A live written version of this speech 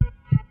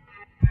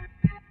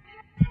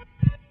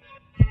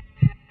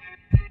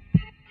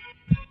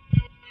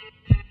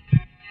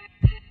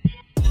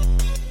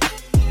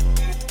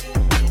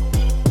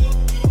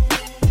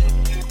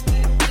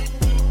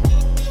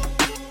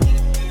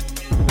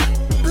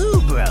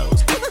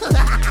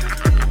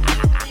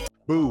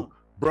Boo,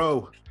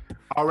 bro,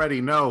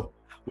 already know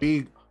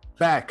we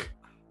back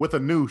with a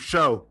new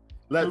show.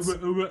 Let's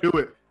do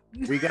it.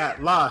 We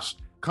got Losh,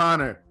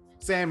 Connor,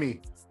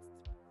 Sammy,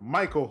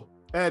 Michael,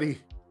 Eddie.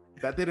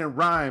 That didn't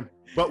rhyme,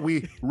 but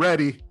we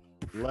ready.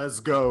 Let's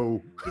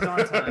go. He's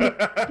on time.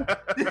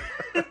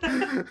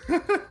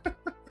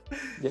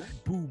 Yeah.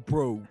 Boo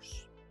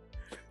Bros.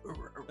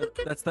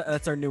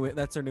 That's our new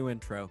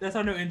intro. That's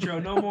our new intro.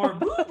 No more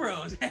Boo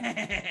Bros.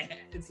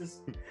 it's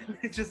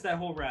just that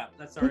whole rap.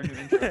 That's our new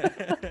intro.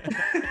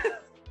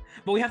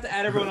 But we have to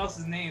add everyone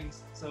else's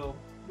names, so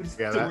we just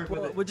have to work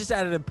with it. We'll just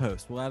add it in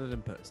post. We'll add it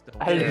in post.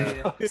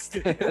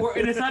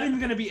 And it's not even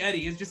gonna be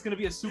Eddie. It's just gonna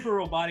be a super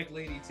robotic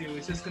lady too.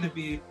 It's just gonna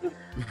be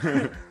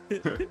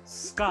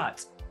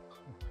Scott.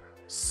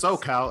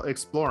 SoCal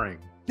exploring.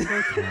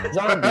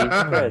 Zombie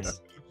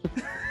Chris.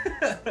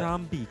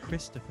 Zombie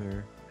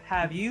Christopher.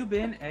 Have you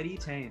been Eddie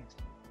tamed?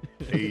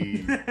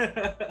 Hey.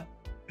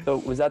 So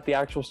was that the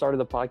actual start of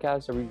the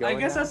podcast? Are we going? I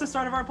guess now? that's the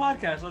start of our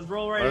podcast. Let's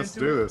roll right Let's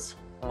into do it. this.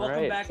 All Welcome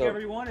right, back, so-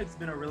 everyone. It's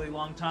been a really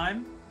long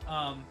time.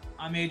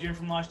 I'm Adrian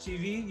from Losh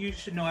TV. You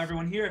should know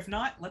everyone here. If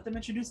not, let them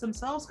introduce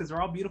themselves because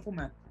they're all beautiful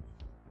men.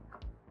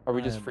 Are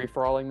we just free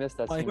for alling this?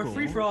 That's Michael. We're cool.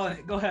 free for all.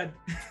 Go ahead.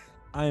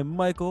 I am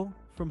Michael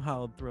from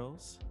Hallowed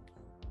Thrills.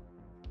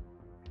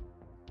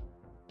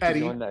 Who's Eddie.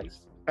 going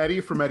next?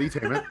 Eddie from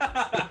Eddytainment.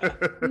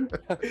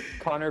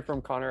 Connor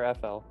from Connor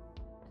FL.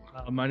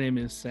 My name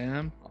is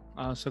Sam.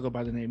 I also go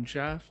by the name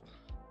Jeff,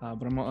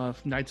 but I'm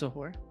Knights of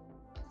Horror.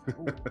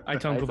 I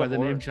don't Knights go by of the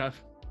Horror. name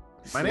Jeff.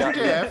 My name's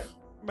Jeff.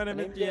 My name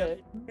is Yeah. Jeff.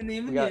 And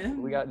name We got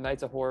again.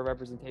 Knights of Horror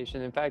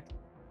representation. In fact,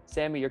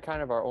 Sammy, you're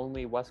kind of our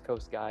only West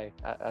Coast guy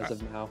as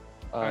of now.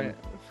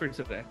 For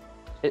today.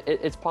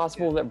 It's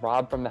possible that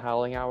Rob from the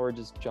Howling Hour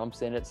just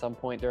jumps in at some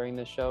point during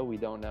this show. We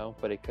don't know,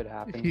 but it could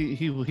happen.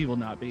 He will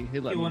not be. He He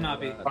will not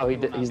be. Oh, He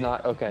will he's be.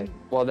 not. Okay.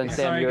 Well, then, Yeah.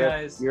 Sam, Sorry,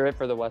 guys. you're it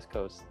for the West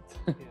Coast.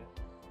 Yeah.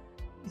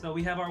 So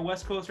we have our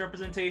West Coast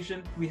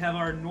representation, we have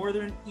our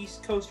Northern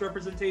East Coast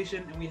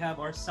representation, and we have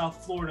our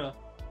South Florida,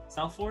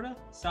 South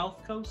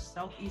Coast,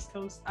 Southeast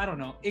Coast, I don't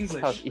know,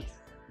 English Southeast.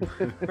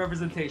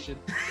 representation.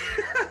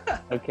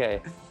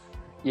 Okay.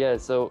 Yeah,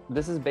 so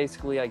this is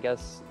basically, I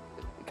guess,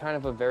 kind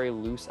of a very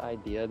loose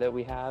idea that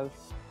we have.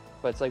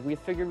 But it's like we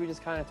figured we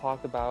just kind of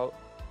talk about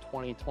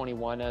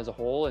 2021 as a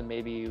whole and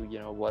maybe, you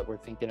know, what we're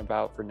thinking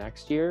about for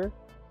next year.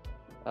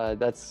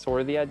 That's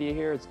sort of the idea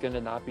here. It's going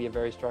to not be a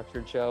very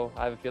structured show.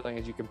 I have a feeling,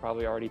 as you can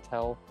probably already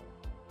tell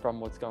from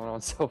what's going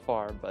on so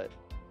far. But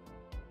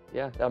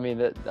yeah, I mean,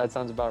 that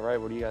sounds about right.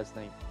 What do you guys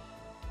think?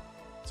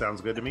 Sounds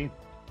good to me.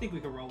 I think we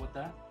could roll with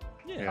that.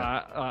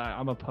 Yeah.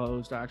 I'm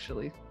opposed,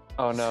 actually.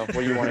 Oh, no. What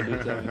do you want to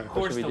do, Tim? Of What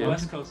course, should the we do?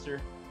 West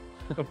Coaster.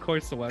 Of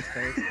course, the West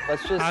Coast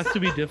Let's just... has to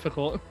be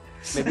difficult.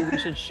 Maybe we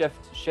should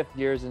shift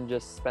gears and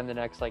just spend the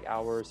next like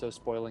hour or so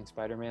spoiling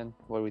Spider-Man.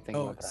 What do we think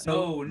Oh, about that?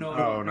 so- No,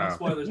 Oh, no no.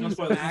 spoilers, no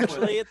spoilers. no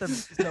Actually,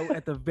 spoilers.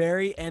 at the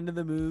very end of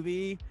the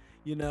movie,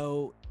 you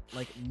know,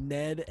 like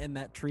Ned and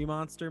that tree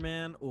monster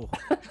man. Oh,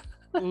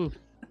 Ooh,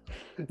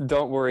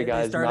 Don't worry,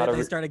 guys.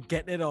 they started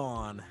getting it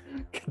on.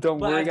 Don't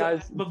But, worry, at the-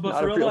 guys. but not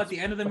for a real, real- though, at the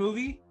end of the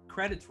movie,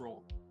 credits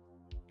roll.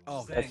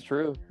 Oh, Saying. That's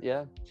true.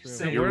 Yeah. Just True.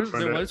 saying. You there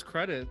ruined it. was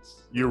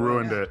credits. You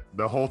ruined it.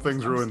 The whole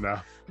thing's ruined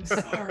now.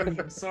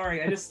 I'm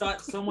sorry. I just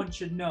thought someone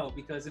should know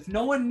because if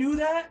no one knew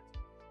that,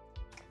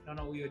 I don't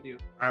know what we would do.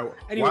 All right,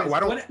 Anyways, why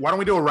don't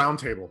we do a round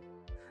table?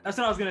 That's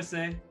what I was gonna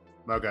say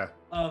Okay.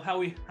 of how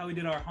we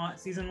did our haunt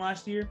season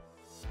last year.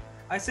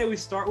 I say we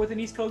start with an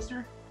East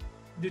Coaster,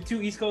 do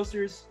 2 East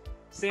Coasters,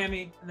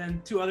 Sammy, and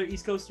then 2 other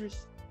East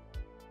Coasters.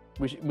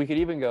 We could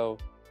even go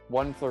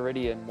one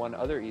Floridian, one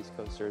other East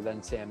Coaster,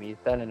 then Sammy,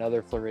 then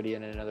another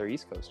Floridian and another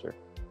East Coaster.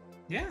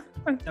 Yeah,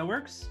 that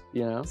works.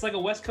 You know? It's like a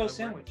West Coast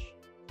sandwich.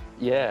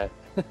 Yeah.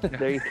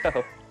 There you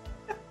go.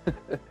 All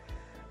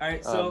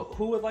right, so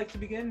who would like to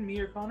begin? Me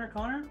or Connor?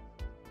 Connor?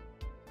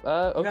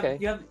 Okay.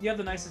 You have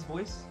the nicest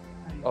voice.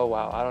 Oh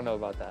wow, I don't know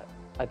about that.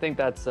 I think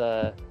that's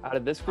out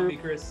of this group,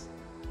 Zombie Chris.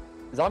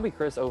 Zombie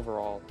Chris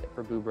overall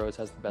for Boo Bros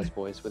has the best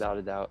voice without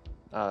a doubt.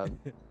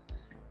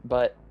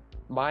 But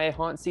my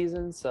haunt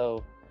season,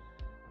 so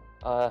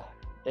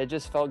it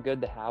just felt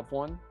good to have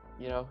one,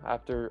 you know,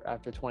 after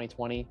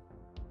 2020,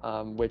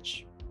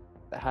 which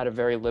had a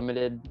very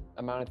limited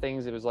amount of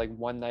things. It was like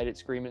one night at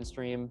Scream and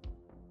Stream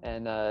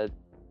and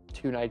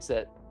 2 nights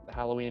at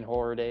Halloween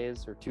Horror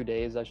Days, or 2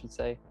 days, I should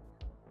say.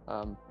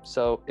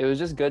 So it was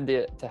just good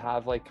to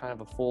have like kind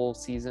of a full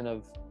season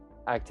of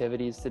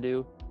activities to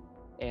do,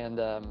 and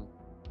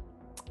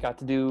got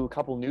to do a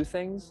couple new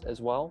things as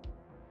well.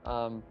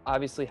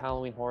 Obviously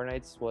Halloween Horror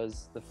Nights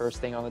was the first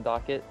thing on the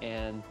docket,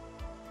 and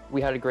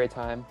we had a great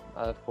time,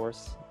 of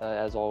course,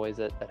 as always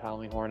at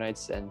Halloween Horror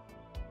Nights. And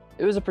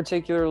it was a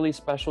particularly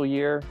special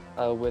year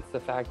with the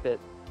fact that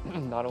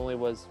not only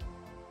was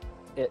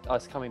it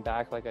us coming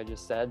back, like I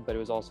just said, but it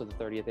was also the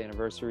 30th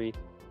anniversary.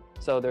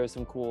 So there was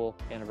some cool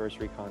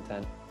anniversary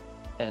content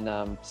and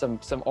some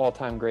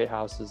all-time great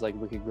houses like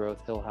Wicked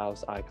Growth, Hill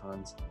House,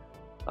 Icons.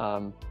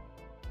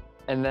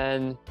 And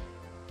then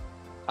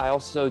I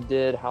also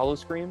did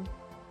Howl-O-Scream,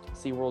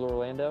 SeaWorld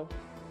Orlando.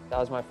 That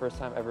was my first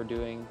time ever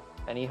doing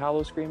any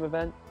Howl-O-Scream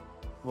event.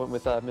 Went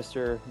with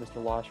Mr.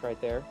 Losh right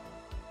there,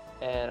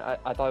 and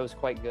I thought it was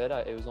quite good.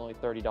 It was only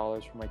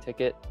 $30 for my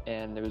ticket,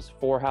 and there was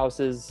 4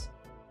 houses.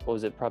 What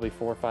was it? Probably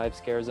 4 or 5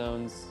 scare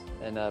zones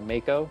and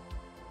Mako.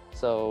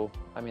 So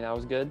I mean that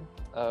was good.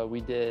 We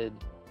did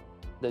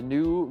the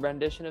new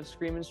rendition of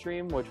Scream and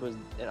Stream, which was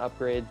an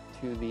upgrade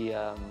to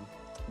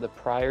the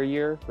prior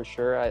year for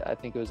sure. I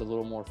think it was a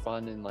little more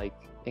fun and like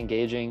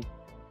engaging.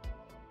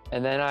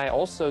 And then I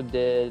also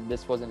did,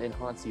 this wasn't in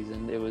haunt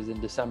season, it was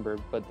in December,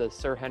 but the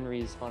Sir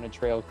Henry's Haunted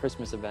Trail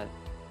Christmas event.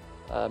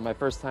 My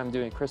first time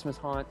doing Christmas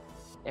haunt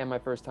and my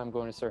first time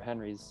going to Sir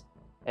Henry's.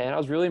 And I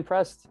was really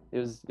impressed. It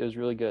was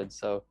really good.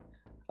 So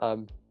I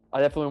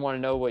definitely want to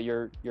know what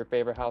your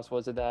favorite house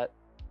was at that,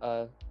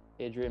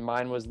 Adrian.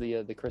 Mine was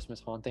the Christmas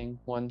haunting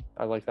one.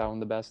 I like that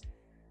one the best.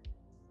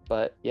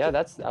 But yeah,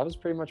 that was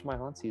pretty much my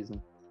haunt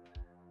season.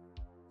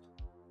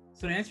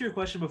 So to answer your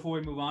question before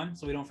we move on,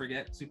 so we don't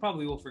forget, so we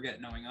probably will forget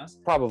knowing us.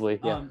 Probably,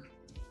 yeah.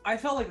 I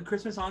felt like a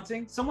Christmas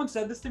haunting. Someone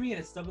said this to me and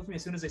it stuck with me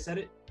as soon as they said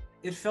it.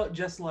 It felt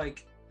just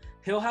like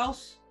Hill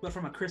House, but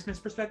from a Christmas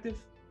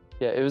perspective.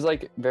 Yeah, it was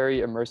like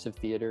very immersive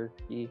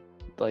theater-y,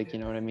 like, you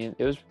know what I mean?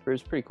 It was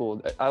pretty cool.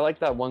 I like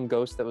that one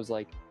ghost that was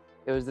like,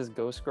 it was this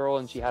ghost girl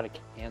and she had a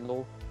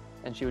candle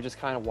and she would just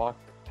kind of walk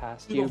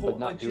past you but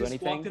not do anything.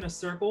 She walked in a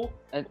circle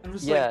and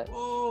was yeah, like,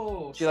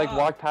 whoa, she like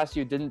walked past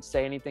you, didn't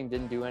say anything,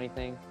 didn't do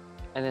anything.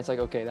 And it's like,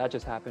 okay, that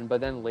just happened.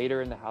 But then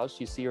later in the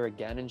house, you see her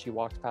again and she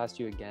walks past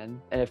you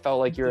again. And it felt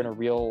like you're in a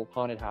real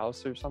haunted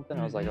house or something.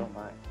 I was like, oh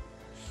my.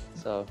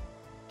 So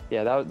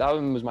yeah, that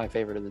one was my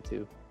favorite of the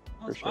two.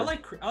 For sure. I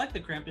like the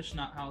Krampus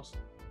house.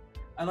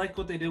 I like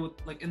what they did with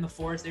like in the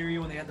forest area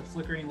when they had the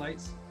flickering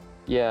lights.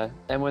 Yeah,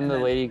 and when the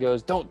lady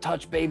goes, "Don't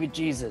touch baby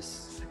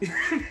Jesus."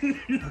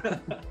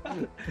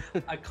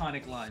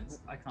 Iconic lines.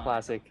 Iconic.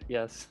 Classic,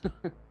 yes.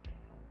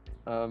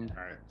 All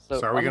right.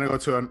 So are we gonna go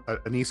to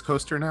an East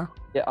Coaster now?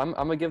 Yeah, I'm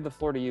gonna give the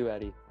floor to you,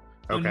 Eddie.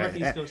 Okay.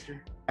 East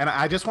Coaster. And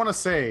I just want to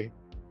say,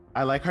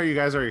 I like how you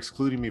guys are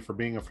excluding me for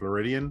being a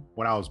Floridian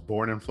when I was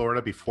born in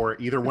Florida before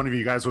either one of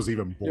you guys was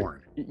even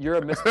born. You're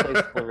a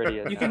misplaced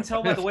Floridian. You can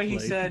tell by the way he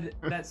said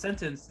that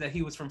sentence that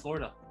he was from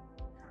Florida.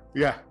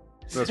 Yeah,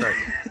 that's right.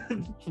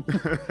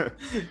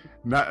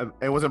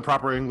 It wasn't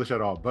proper English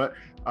at all. But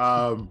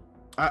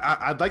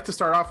I'd like to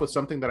start off with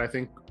something that I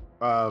think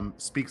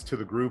speaks to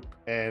the group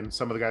and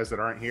some of the guys that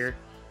aren't here.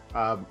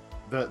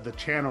 The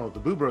channel, the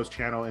Boo Bros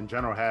channel in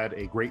general, had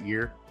a great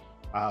year.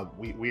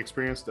 We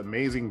experienced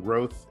amazing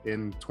growth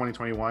in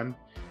 2021,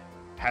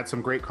 had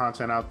some great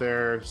content out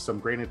there, some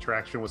great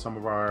interaction with some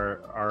of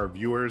our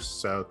viewers.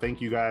 So thank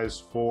you guys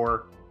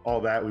for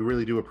all that. We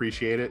really do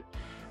appreciate it.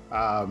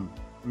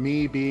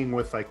 Me being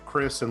with like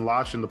Chris and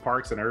Losh in the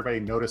parks and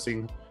everybody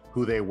noticing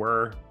who they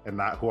were and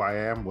not who I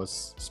am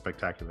was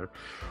spectacular.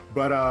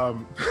 But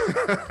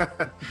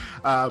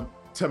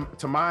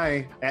to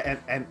my,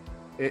 and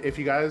if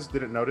you guys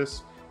didn't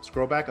notice,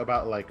 scroll back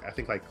about I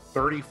think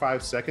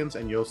 35 seconds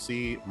and you'll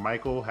see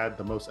Michael had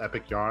the most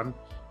epic yawn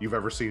you've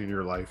ever seen in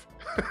your life.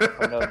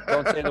 Oh, no,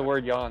 don't say the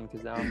word yawn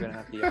because now I'm gonna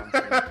have to yawn.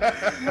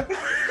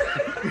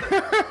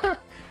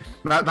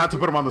 not to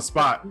put him on the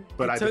spot,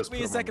 but it I took just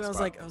me a second. I was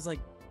like,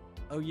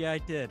 oh yeah, I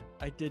did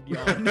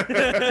yawn.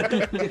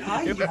 Did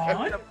I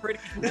yawn? A pretty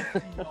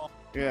yawn.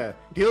 Yeah,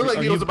 he looked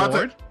like he was about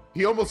to.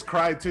 He almost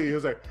cried too. He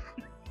was like,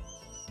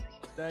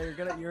 "No, you're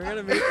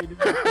gonna make me do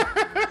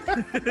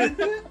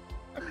that."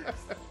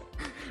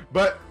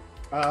 But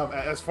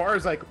as far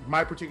as like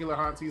my particular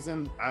haunt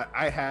season,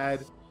 I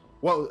had,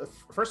 well,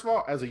 first of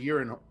all, as a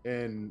year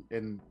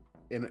in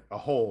a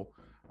whole,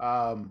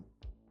 I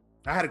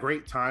had a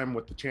great time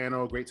with the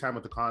channel, great time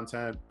with the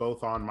content,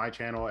 both on my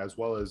channel as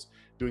well as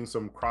doing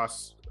some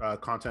cross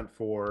content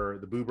for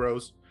the Boo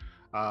Bros.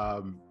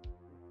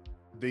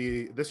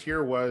 This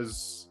year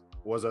was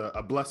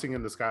a blessing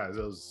in disguise.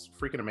 It was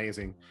freaking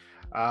amazing.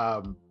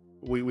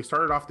 We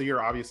started off the year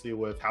obviously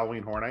with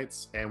Halloween Horror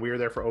Nights, and we were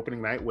there for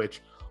opening night,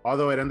 which,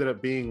 although it ended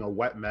up being a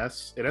wet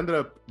mess, it ended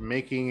up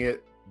making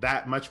it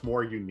that much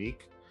more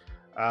unique.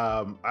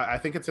 I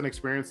think it's an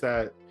experience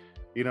that,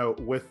 you know,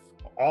 with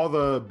all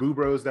the Boo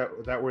Bros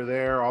that were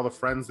there, all the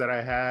friends that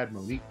I had,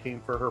 Monique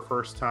came for her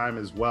first time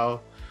as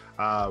well.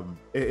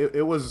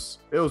 It was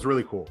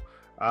really cool.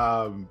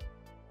 And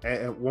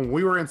when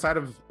we were inside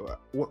of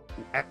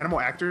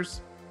Animal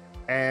Actors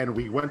and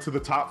we went to the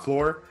top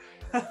floor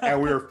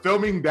and we were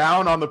filming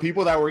down on the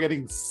people that were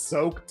getting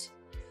soaked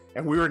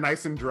and we were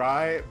nice and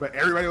dry, but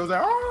everybody was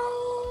like,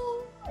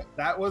 oh,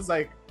 that was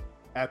like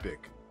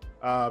epic.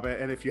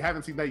 And if you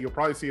haven't seen that, you'll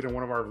probably see it in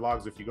one of our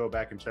vlogs if you go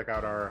back and check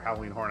out our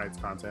Halloween Horror Nights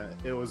content.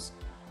 It was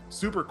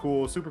super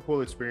cool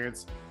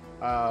experience.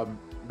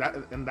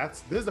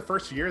 This is the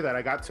first year that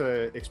I got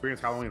to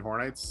experience Halloween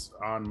Horror Nights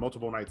on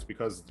multiple nights,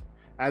 because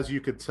as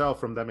you could tell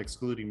from them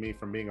excluding me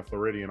from being a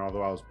Floridian,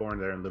 although I was born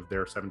there and lived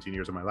there 17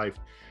 years of my life,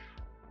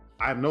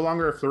 I'm no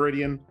longer a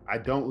Floridian. I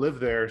don't live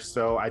there,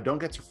 so I don't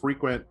get to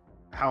frequent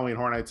Halloween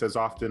Horror Nights as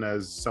often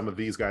as some of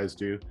these guys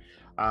do.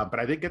 But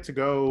I did get to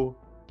go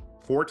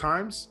 4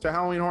 times to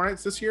Halloween Horror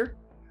Nights this year.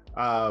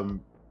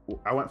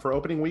 I went for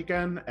opening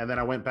weekend, and then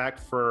I went back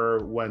for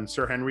when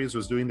Sir Henry's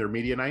was doing their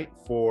media night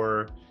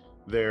for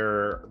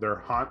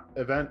their haunt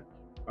event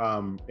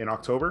in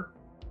October.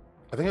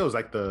 I think it was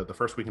like the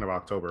first weekend of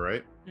October,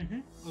 right? Mm-hmm.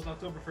 It was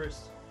October 1st.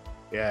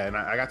 Yeah, and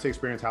I got to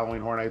experience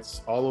Halloween Horror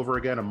Nights all over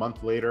again a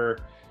month later,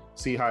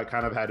 see how it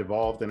kind of had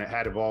evolved, and it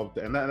had evolved.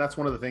 And that's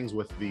one of the things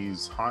with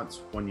these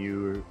haunts when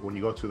you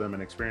go to them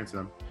and experience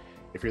them.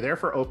 If you're there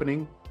for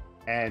opening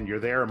and you're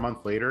there a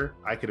month later,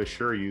 I could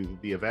assure you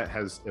the event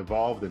has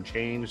evolved and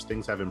changed.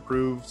 Things have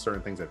improved,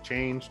 certain things have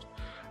changed,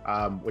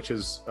 which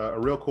is a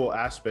real cool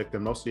aspect,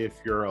 and mostly if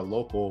you're a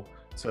local,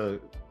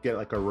 to get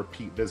like a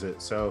repeat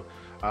visit. So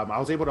I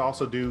was able to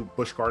also do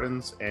Busch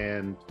Gardens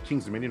and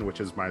Kings Dominion,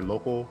 which is my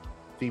local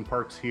theme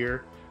parks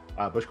here.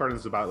 Busch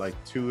Gardens is about like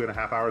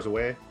 2.5 hours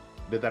away.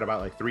 Did that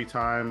about like 3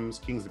 times.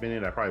 Kings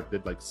Dominion I probably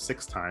did like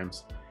 6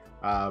 times.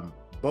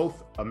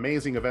 Both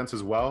amazing events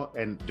as well.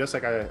 And just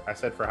like I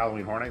said for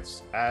Halloween Horror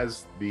Nights,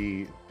 as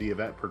the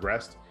event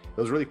progressed,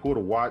 it was really cool to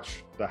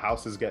watch the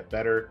houses get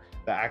better,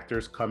 the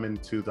actors come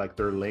into like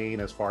their lane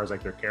as far as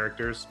like their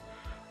characters.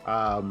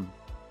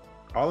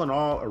 All in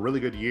all, a really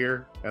good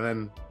year. And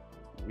then,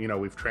 you know,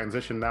 we've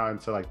transitioned now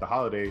into like the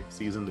holiday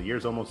season. The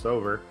year's almost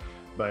over,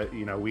 but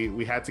you know,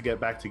 we had to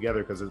get back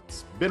together because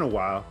it's been a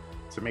while,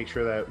 to make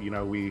sure that, you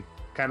know, we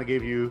kind of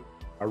gave you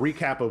a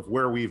recap of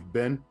where we've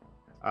been.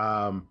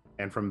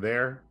 And from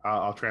there,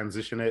 I'll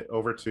transition it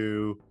over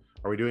to,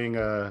 are we doing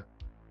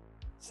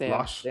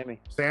Sammy.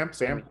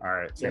 Sam? All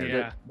right. Sam.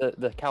 Yeah.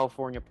 The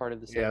California part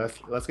of the Yeah,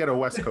 let's get a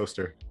West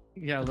Coaster.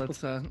 Yeah,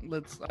 let's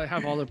I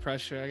have all the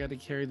pressure. I got to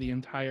carry the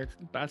entire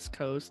West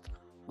Coast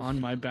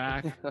on my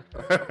back.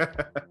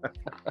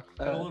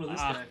 How old is this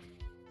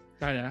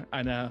guy?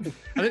 I know.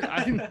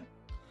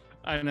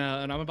 I know,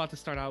 and I'm about to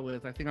start out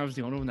with, I think I was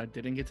the only one that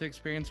didn't get to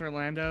experience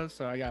Orlando,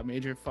 so I got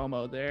major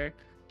FOMO there.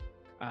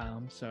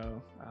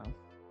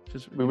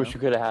 Just we wish we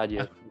could have had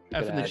you.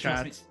 F in the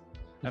chat.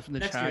 F in the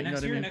Next chat. year, You know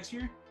what I mean? next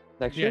year?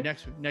 Next Yeah, year?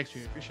 next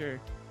year for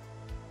sure.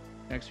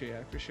 Next year,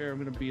 yeah, for sure. I'm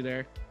gonna be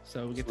there,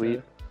 so we get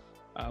Sweet.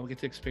 to we get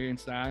to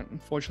experience that.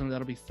 Unfortunately,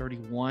 that'll be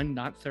 31,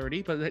 not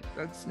 30, but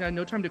that's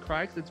no time to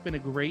cry because it's been a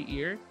great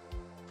year,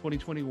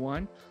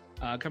 2021.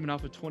 Coming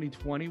off of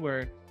 2020,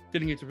 where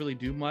didn't get to really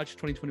do much.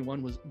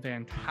 2021 was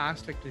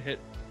fantastic to hit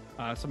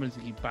some of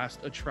the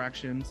best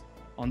attractions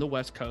on the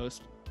West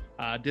Coast.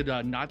 Did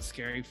Not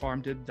Scary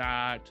Farm, did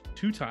that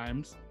 2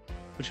 times,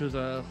 which was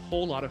a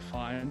whole lot of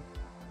fun.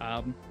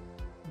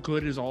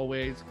 Good as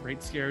always,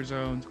 great scare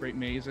zones, great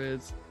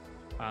mazes.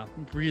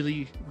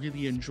 Really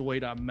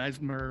enjoyed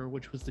Mesmer,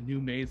 which was the new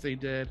maze they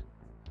did.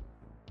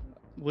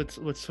 What's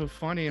so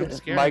funny? I'm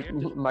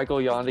scared.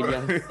 Michael yawned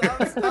again.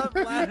 Stop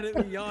laughing at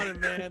me yawning,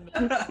 man.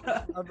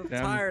 I'm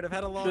tired. I've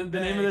had a long The day.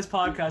 name of this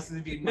podcast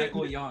is being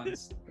Michael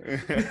Yawns.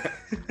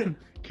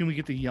 Can we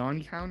get the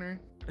yawn counter?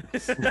 I'm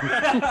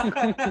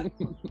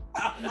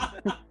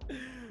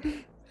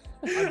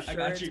I sure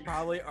got it's you.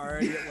 probably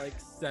already at like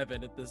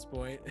 7 at this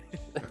point.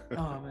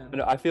 Oh man.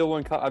 No, I feel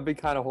I've been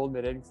kind of holding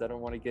it in because I don't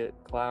want to get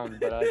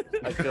clowned, but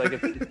I feel like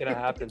it's gonna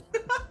happen.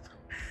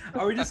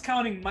 Are we just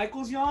counting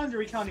Michael's yawns, or are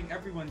we counting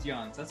everyone's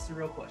yawns? That's the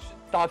real question.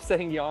 Stop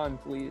saying yawn,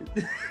 please.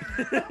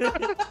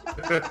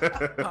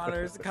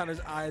 Connor's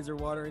eyes are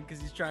watering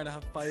because he's trying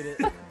to fight it.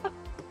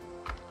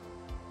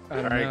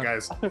 All right,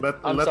 guys,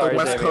 let sorry, the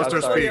West Sammy, I'm Coaster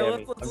sorry, speak.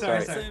 Sammy. Let's I'm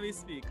let sorry. Sammy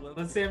speak.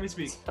 Let Sammy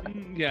speak.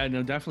 Yeah,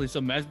 no, definitely. So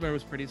Mesmer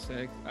was pretty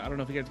sick. I don't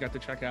know if you guys got to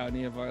check out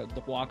any of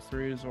the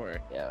walkthroughs or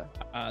Yeah.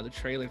 the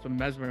trailers, but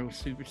Mesmer was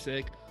super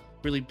sick.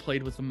 Really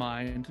played with the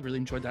mind. Really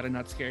enjoyed that in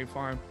Not Scary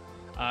Farm.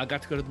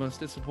 Got to go to the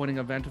most disappointing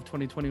event of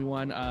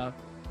 2021,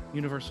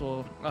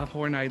 Universal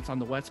Horror Nights on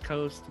the West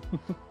Coast.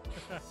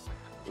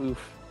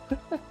 Oof.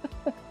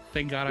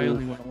 Thank God I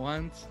only went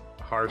once.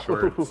 Harsh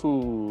words.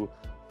 Ooh.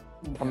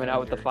 Coming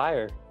out with the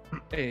fire.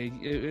 Hey,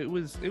 it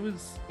was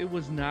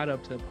not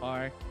up to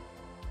par.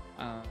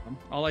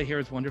 All I hear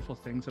is wonderful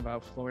things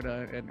about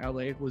Florida, and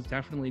LA was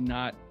definitely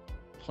not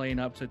playing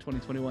up to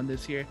 2021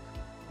 this year.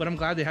 But I'm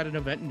glad they had an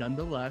event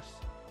nonetheless.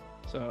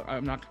 So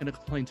I'm not going to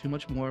complain too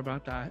much more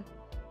about that.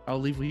 I'll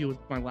leave you with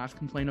my last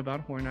complaint about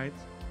Horror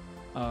Nights.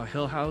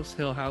 Hill House.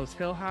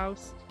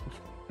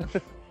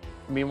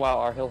 Meanwhile,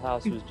 our Hill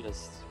House was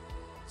just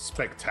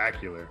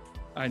Spectacular.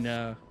 I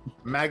know.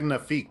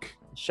 Magnifique.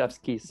 chef's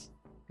kiss.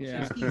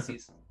 Yeah.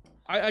 Easies.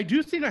 I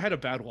do think I had a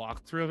bad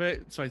walkthrough of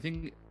it. So I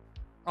think,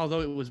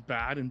 although it was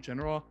bad in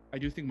general, I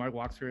do think my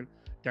walkthrough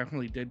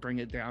definitely did bring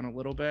it down a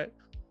little bit.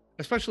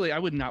 Especially, I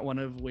would not want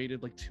to have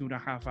waited like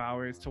 2.5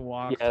 hours to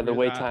walk. Yeah, the through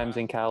wait that. times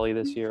in Cali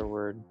this year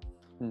were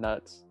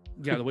nuts.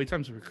 Yeah, the wait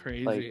times were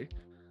crazy. Like,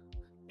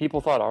 people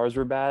thought ours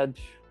were bad.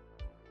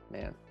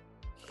 Man.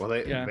 Well,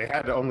 they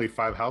had only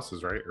 5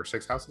 houses, right, or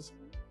 6 houses?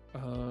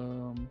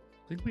 I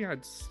think we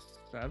had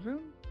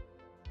 7.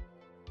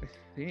 I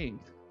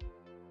think.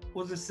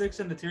 Was it 6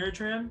 in the Terra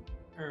Tram?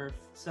 Or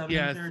 7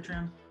 Yeah. in the Terra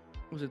Tram?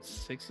 Was it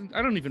 6?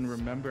 I don't even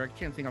remember. I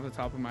can't think off the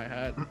top of my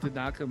head. Did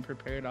not come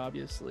prepared,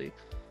 obviously.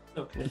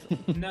 Okay.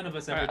 None of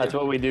us ever That's did.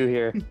 what we do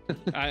here.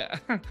 I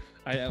try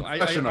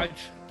Professional. not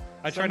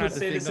Some to would say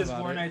think this is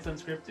about Horror it. Nights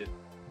Unscripted.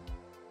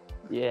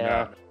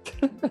 Yeah.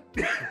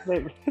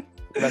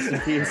 Rest in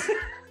peace.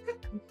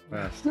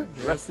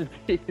 Rest in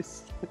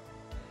peace.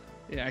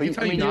 Yeah, I But can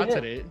tell you you not hit-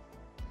 today.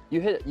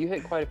 You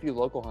hit quite a few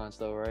local haunts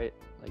though, right?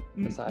 Like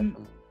aside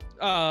from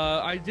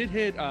I did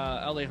hit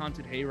LA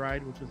Haunted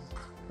Hayride, which was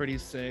pretty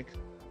sick. Did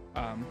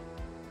you guys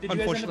end up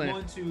Unfortunately-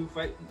 going to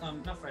Fright?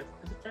 Not Fright.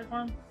 Is it Fright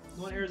Farm?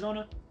 The one in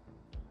Arizona?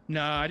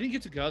 No, I didn't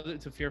get to go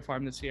to Fear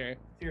Farm this year.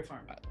 Fear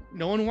Farm.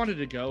 No one wanted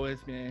to go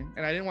with me,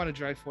 and I didn't want to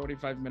drive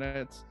 45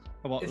 minutes.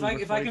 Well, If Uber I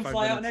can 45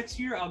 fly out minutes. next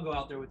year, I'll go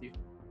out there with you.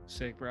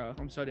 Sick, bro.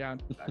 I'm so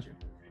down. Gotcha.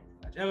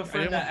 I have a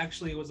friend didn't that want-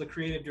 actually was a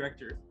creative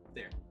director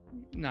there.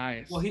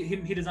 Nice. Well, he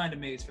designed a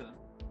maze for them.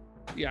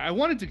 Yeah, I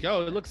wanted to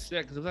go. It looks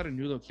sick because it was at a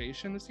new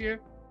location this year,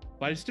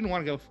 but I just didn't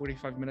want to go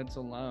 45 minutes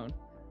alone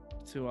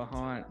to a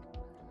haunt.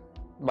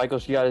 Michael,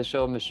 you gotta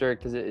show him the shirt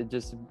because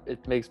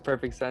it makes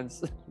perfect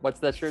sense. What's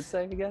that shirt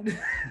saying again?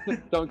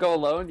 Don't go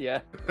alone.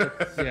 Yeah.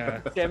 Yeah.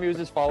 Sammy was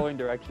just following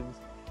directions.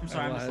 I'm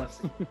sorry, I'm was.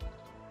 dyslexic.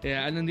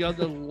 Yeah, and then the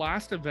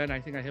last event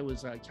I think I hit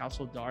was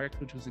Castle Dark,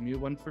 which was a new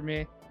one for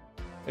me.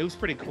 It was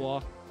pretty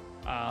cool.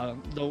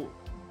 Though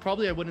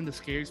probably I went in the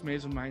scariest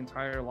maze of my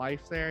entire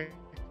life there.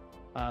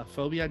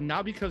 Phobia,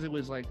 not because it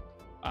was like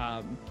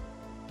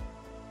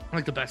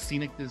the best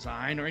scenic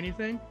design or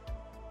anything,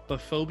 but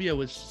Phobia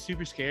was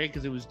super scary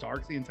because it was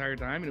dark the entire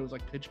time and it was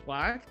like pitch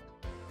black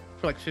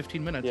for like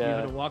 15 minutes. And you Yeah.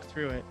 had to walk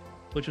through it,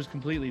 which was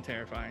completely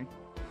terrifying.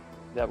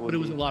 That would But it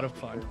was be- a lot of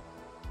fun.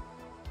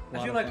 A I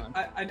lot feel of like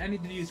fun. I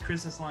need to use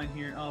Chris's line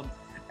here.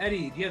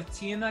 Eddie, do you have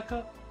tea in that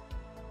cup?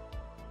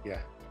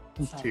 Yeah.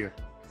 Tia.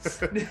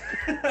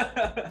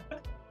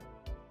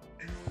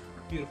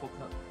 Beautiful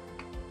cup.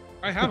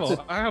 I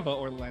have a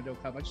Orlando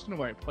cup. I just don't know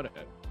where I put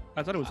it.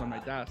 I thought it was on my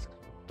desk,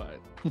 but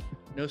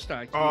no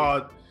stock.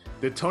 Oh,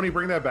 did Tony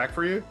bring that back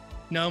for you?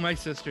 No, my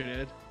sister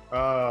did.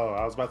 Oh,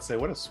 I was about to say,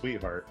 what a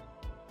sweetheart.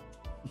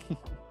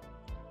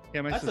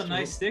 Yeah, That's a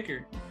nice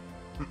sticker.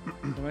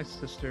 My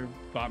sister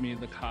bought me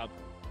the cup.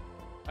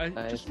 I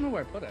Nice. just don't know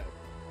where I put it,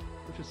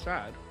 which is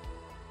sad.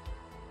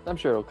 I'm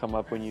sure it'll come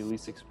up when you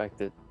least expect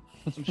it.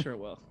 I'm sure it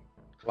will.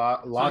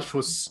 Losh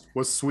was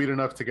sweet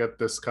enough to get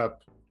this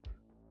cup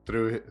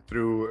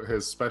through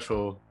his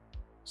special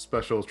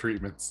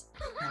treatments.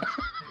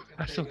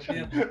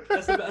 Yeah,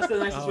 that's the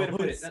nicest way to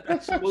put it.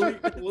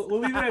 Oh, We'll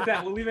leave it at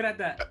that. We'll leave it at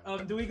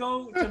that. Do we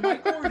go to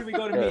Michael or do we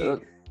go to Yeah,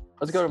 me?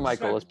 let's go to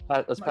Michael. Let's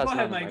pass Go it on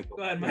ahead, to Mike. Michael.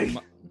 Go ahead,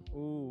 Mike.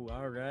 Ooh,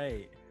 all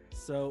right.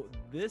 So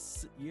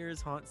this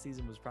year's haunt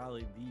season was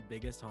probably the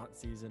biggest haunt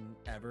season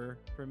ever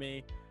for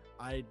me.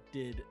 I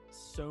did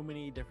so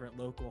many different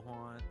local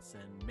haunts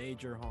and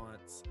major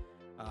haunts.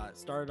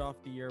 Started off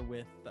the year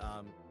with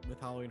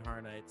Halloween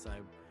Horror Nights. I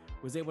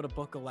was able to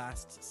book a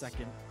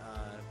last-second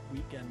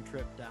weekend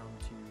trip down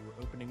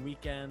to opening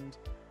weekend.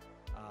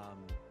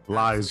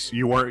 Lies,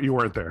 you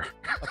weren't there.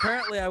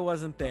 Apparently, I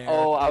wasn't there.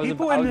 Oh, I was.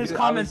 People I in was- his I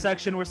comment was-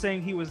 section were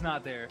saying he was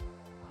not there.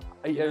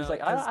 I was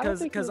like, I don't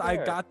think because you were I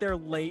there. got there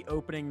late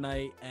opening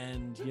night,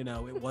 and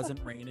it wasn't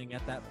raining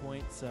at that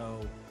point, so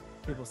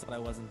people said I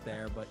wasn't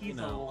there. But He's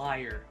a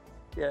liar.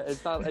 Yeah,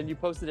 it's not. And you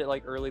posted it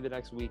like early the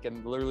next week,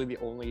 and literally the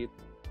only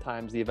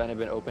times the event had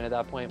been open at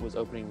that point was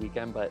opening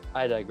weekend. But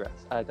I digress.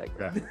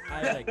 Yeah.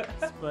 I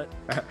digress. But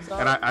so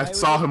And I was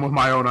saw able- him with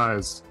my own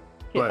eyes,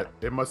 Yeah. but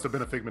it must have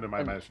been a figment of my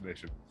And-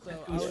 imagination. So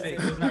It I was was fake.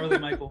 able- It was not really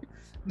Michael.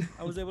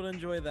 I was able to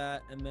enjoy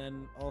that, and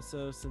then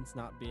also since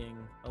not being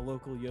a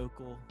local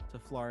yokel to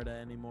Florida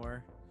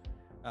anymore,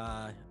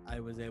 I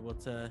was able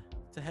to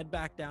head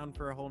back down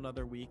for a whole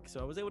nother week.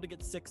 So I was able to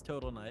get 6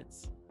 total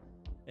nights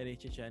at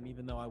HHN,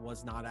 even though I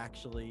was not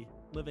actually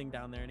living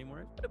down there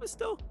anymore. But it was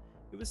still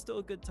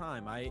a good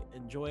time. I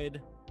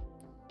enjoyed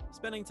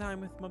spending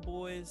time with my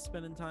boys,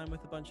 spending time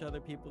with a bunch of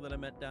other people that I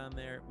met down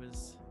there. It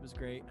was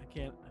great. I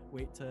can't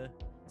wait to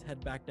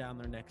head back down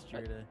there next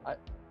year to.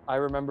 I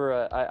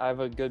remember. I have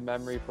a good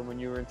memory from when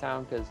you were in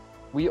town because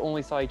we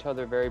only saw each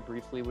other very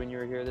briefly when you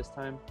were here this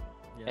time.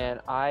 Yeah.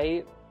 And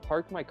I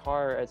parked my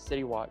car at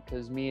City Walk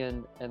because me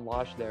and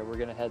Losh there were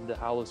gonna head to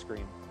Hollow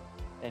Scream,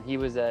 and he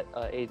was at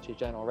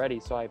HHN already.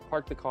 So I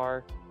parked the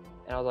car,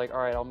 and I was like, all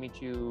right, I'll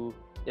meet you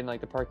in like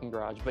the parking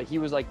garage. But he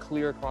was like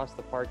clear across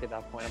the park at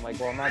that point. I'm like,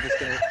 well, I'm not just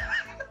gonna.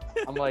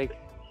 I'm like,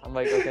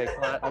 okay,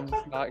 I'm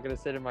just not gonna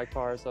sit in my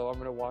car, so I'm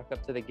gonna walk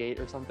up to the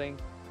gate or something.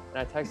 And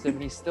I texted him,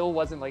 and he still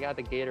wasn't like at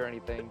the gate or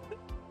anything.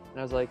 And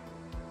I was like,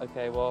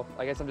 okay, well,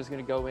 I guess I'm just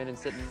gonna go in and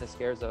sit in the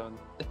scare zone.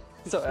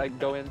 So I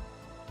go in,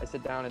 I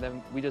sit down, and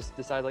then we just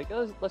decided like,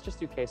 let's just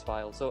do case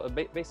files. So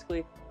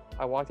basically,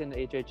 I walked into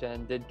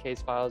HHN, did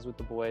case files with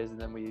the boys, and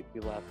then we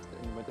left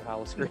and went to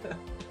Hollow Scream.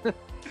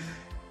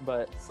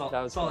 But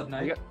that was solid fun.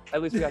 night.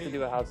 At least we got to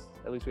do a house.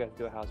 At least we got to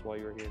do a house while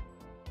you were here.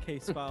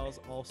 Case Files,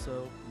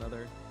 also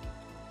another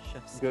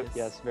chef's Good. kiss.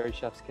 Yes, very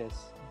chef's kiss.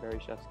 Very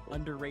chef's kiss.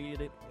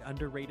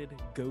 Underrated,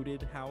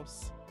 goated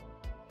house.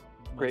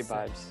 Great Must say.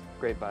 vibes.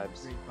 Great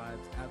vibes. Great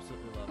vibes.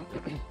 Absolutely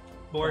loved it.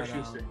 Boris But,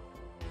 Schuster.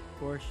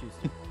 Boris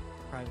Schuster.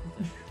 Private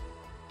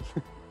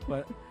detective.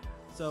 But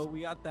so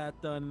we got that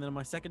done, and then on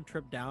my second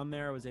trip down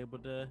there, I was able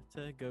to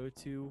go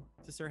to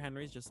Sir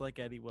Henry's, just like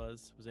Eddie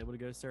was able to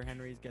go to Sir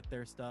Henry's, get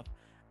their stuff.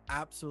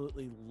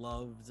 absolutely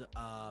loved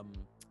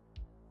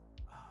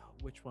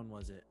which one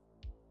was it?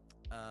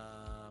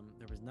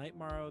 There was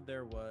Nightmare,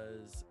 there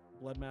was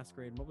Blood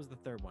Masquerade, and what was the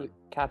third one?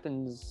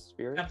 Captain's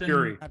Fury.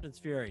 Fury. Captain's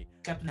Fury.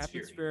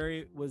 Captain's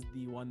Fury was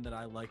the one that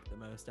I liked the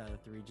most out of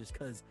the three, just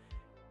because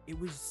it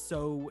was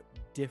so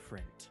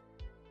different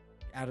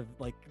out of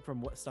like from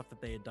what stuff that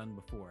they had done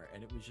before,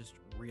 and it was just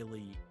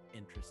really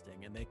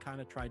interesting, and they kind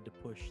of tried to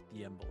push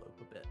the envelope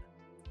a bit.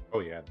 Oh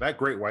yeah, that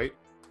Great White.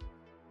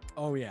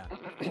 Oh yeah,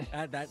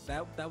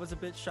 that was a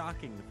bit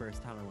shocking the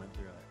first time I went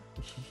through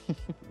it.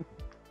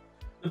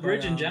 The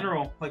bridge in um,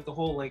 general, like the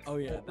whole like oh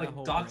yeah, that like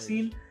whole dock bridge.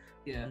 scene.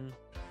 Yeah.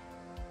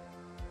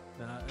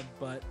 Mhm.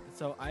 But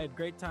so I had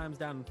great times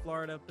down in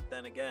Florida, but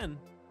then again,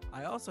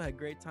 I also had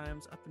great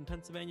times up in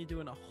Pennsylvania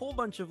doing a whole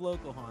bunch of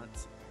local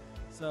haunts.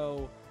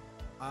 So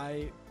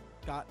I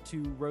got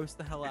to roast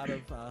the hell out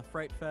of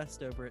Fright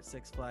Fest over at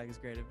Six Flags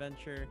Great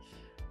Adventure,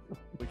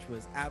 which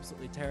was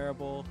absolutely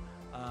terrible.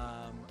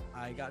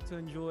 I got to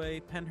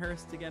enjoy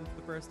Penhurst again for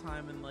the first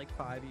time in like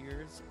 5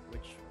 years,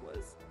 which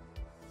was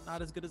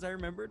not as good as I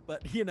remembered,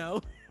 but you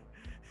know.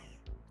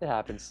 It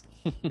happens.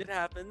 It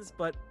happens,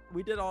 but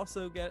we did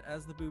also get,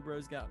 as the Boo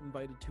Bros, got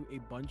invited to a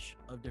bunch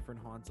of different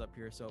haunts up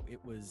here, so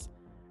it was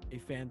a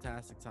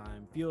fantastic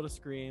time. Field of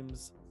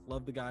Screams,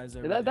 love the guys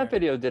over there. That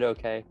video did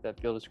okay. That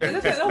Field of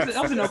Screams. That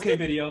was an okay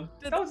video.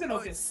 That was an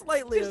okay.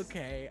 Slightly Just-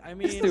 okay. I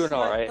mean, it's doing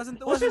all right.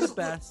 It wasn't the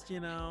best,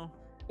 you know.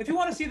 If you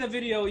want to see the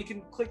video, you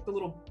can click the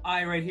little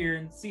eye right here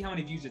and see how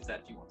many views it's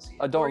at if you want to see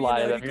it. Don't Or, you lie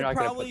know, to them. you You're could not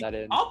gonna probably- put that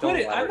in. I'll put Don't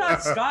it. lie I'm to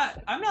not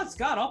Scott. I'm not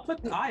Scott. I'll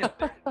put the eye up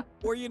there.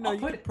 Or you know, I'll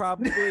you put could it-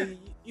 probably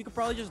you could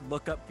probably just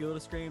look up Field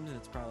of Screams, and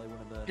it's probably one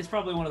of the It's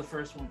probably one of the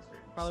first ones.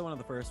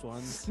 first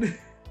ones.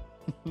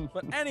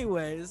 But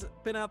anyways,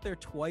 been out there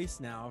twice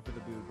now for the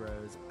Boo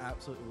Bros.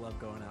 Absolutely love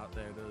going out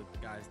there. The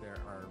guys there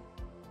are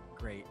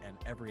great, and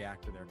every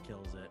actor there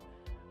kills it.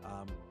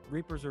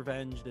 Reaper's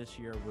Revenge this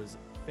year was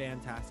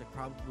fantastic.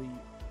 Probably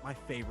my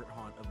favorite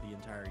haunt of the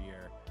entire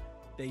year.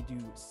 They do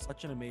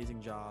such an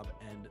amazing job,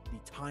 and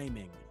the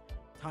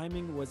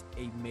timing was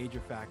a major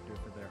factor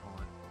for their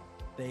haunt.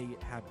 They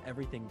have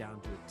everything down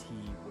to a T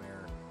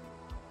where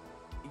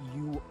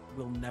you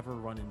will never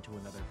run into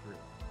another group.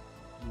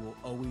 You will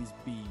always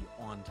be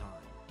on time,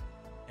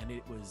 and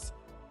it was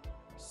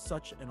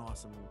such an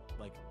awesome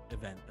like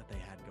event that they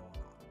had going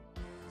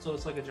on. So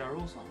it's like a Ja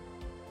Rule song.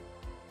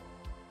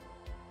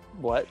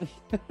 What?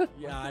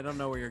 Yeah, I don't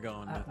know where you're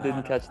going with that.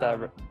 Didn't catch that.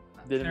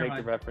 Didn't Never make the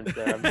mind. reference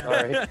there. I'm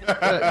sorry.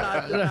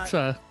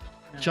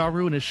 That's Ja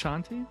Rule and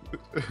Ashanti.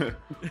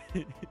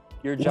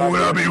 Your What job.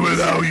 would I be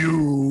without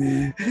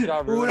you?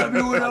 Job What would I be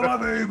ruining, without my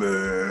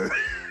baby?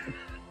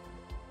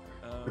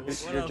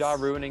 What your else-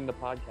 job ruining the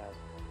podcast.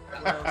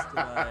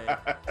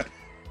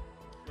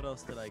 What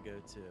else did I go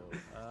to?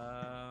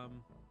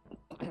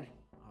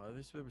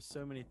 There were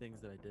so many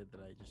things that I did that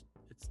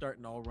it's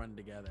starting to all run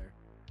together.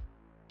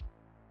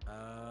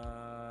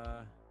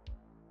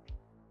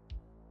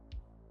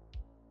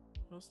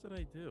 What else did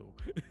I do?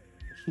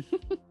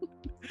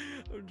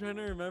 I'm trying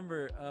to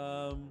remember.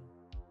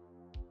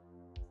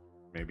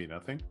 Maybe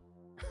nothing.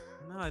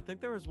 No, I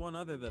think there was one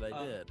other that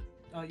I did.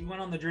 You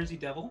went on the Jersey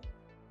Devil.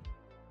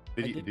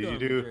 Did I you, did did go you on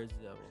the do? Jersey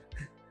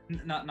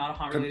Devil. Not a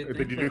haunt related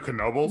thing. Did you do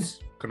Knobles?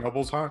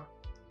 Knobles, huh?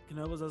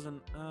 Knobles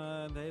doesn't.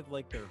 They have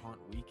like their haunt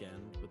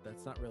weekend, but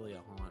that's not really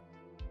a haunt.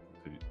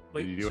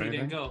 Did you do So you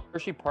anything? didn't go.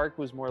 Hershey Park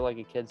was more like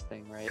a kids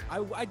thing, right?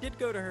 I did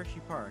go to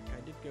Hershey Park.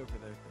 I did go for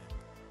their thing,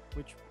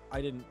 which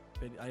I didn't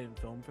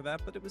film for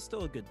that, but it was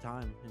still a good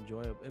time.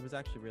 Enjoyable. It was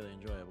actually really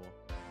enjoyable.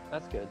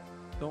 That's good.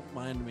 Don't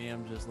mind me.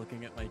 I'm just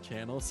looking at my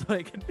channel so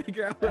I can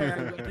figure out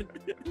where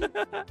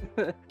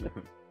I went.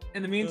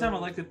 In the meantime,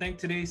 I'd like to thank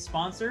today's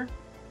sponsor.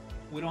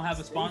 We don't have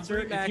a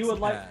sponsor. Free If you would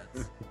like,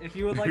 Maxi if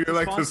you would like If to you'd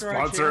like to sponsor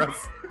our sponsor channel,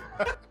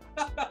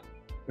 us,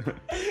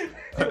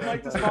 if you would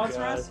like to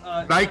sponsor us,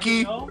 Nike? let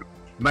me know.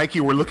 Nike,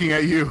 we're looking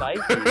at you.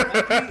 Nike?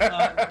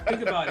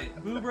 Think about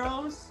it. Boo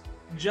Bros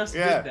just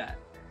Yeah. did that.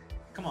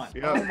 Come on.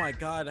 Yeah. Oh my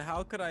God!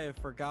 How could I have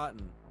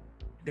forgotten?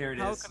 There it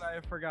How is. could I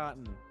have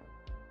forgotten?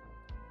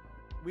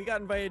 We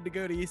got invited to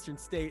go to Eastern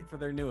State for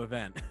their new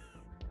event.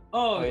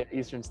 Oh, Oh, yeah,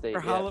 Eastern State.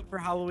 for, Yeah. for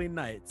Halloween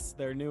nights.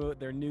 Their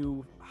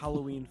new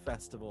Halloween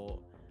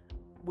festival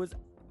was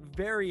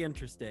very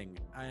interesting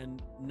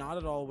and not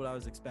at all what I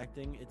was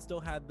expecting. It still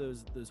had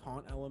those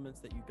haunt elements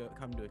that you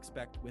come to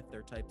expect with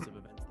their types of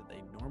events that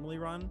they normally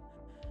run,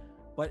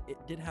 but it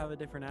did have a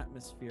different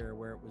atmosphere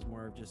where it was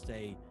more of just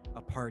a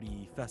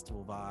party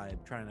festival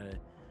vibe, trying to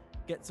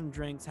get some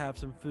drinks, have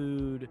some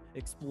food,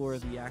 explore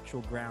the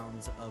actual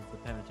grounds of the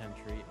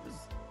penitentiary.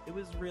 It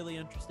was really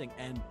interesting,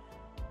 and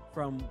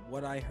from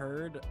what I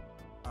heard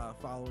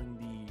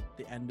following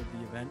the end of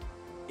the event,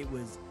 it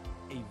was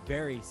a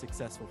very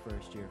successful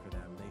first year for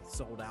them. They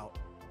sold out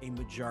a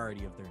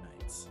majority of their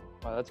nights.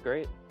 Wow, that's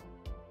great.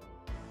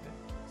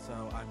 So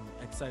I'm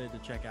excited to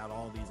check out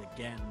all these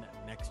again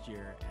next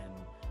year and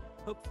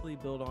hopefully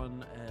build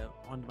on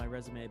onto my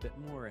resume a bit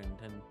more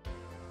and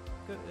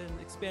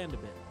expand a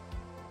bit.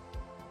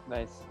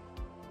 Nice.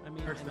 I mean,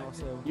 and Perspective.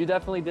 also You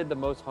definitely did the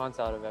most haunts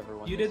out of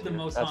everyone. You this did the year,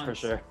 most That's for haunts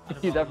sure. out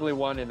of You all definitely of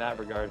us. won in that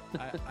regard.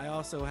 I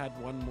also had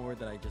one more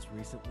that I just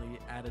recently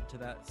added to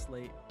that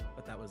slate,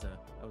 but that was a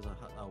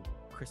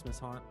Christmas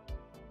haunt,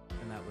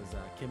 and that was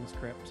Kim's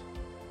Crypt.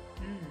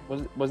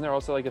 Wasn't there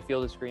also like a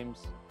Field of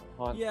Screams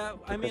haunt? Yeah, for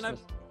I mean,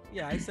 Christmas?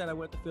 I said I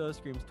went to Field of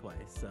Screams twice,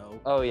 so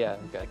Oh yeah.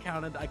 I Okay.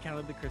 counted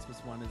the Christmas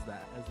one as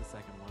the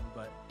second one,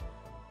 but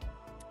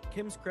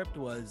Kim's Crypt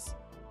was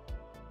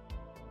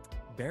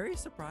very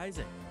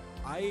surprising.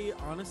 I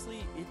honestly,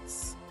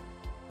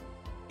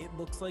 it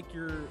looks like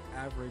your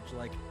average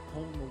like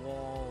hole in the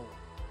wall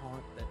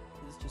haunt that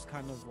is just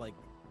kind of like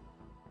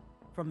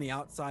from the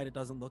outside it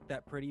doesn't look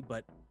that pretty,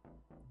 but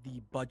the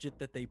budget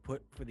that they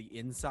put for the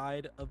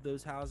inside of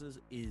those houses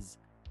is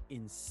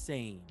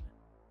insane.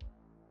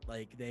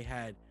 Like they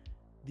had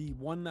the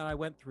one that I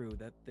went through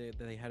that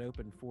they had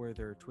open for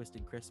their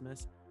Twisted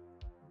Christmas.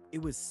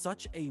 It was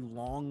such a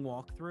long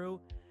walkthrough,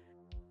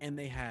 and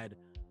they had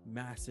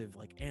massive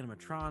like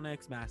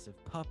animatronics, massive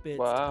puppets,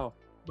 Wow.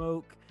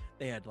 smoke.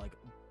 They had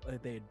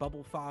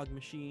bubble fog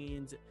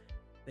machines.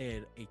 They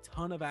had a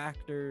ton of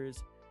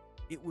actors.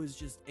 It was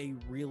just a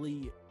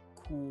really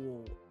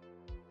cool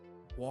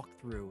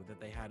walkthrough that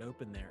they had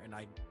open there, and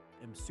I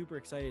am super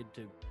excited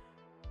to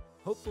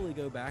hopefully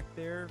go back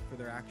there for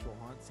their actual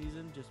haunt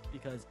season, just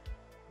because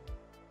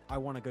I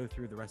want to go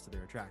through the rest of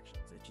their attractions.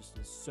 It just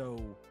is so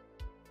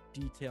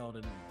detailed,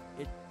 and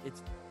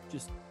it's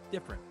just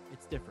different.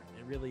 It's different.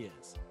 It really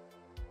is.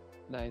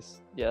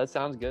 Nice. Yeah, that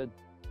sounds good.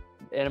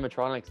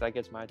 Animatronics, that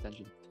gets my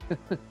attention.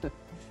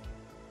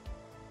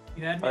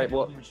 You had me All right, at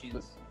well, bubble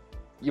machines.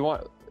 You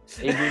want,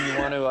 Adrian? You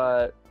want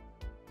to,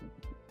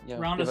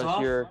 Round give us us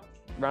off?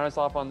 round us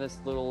off on this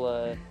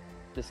little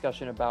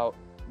discussion about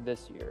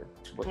this year.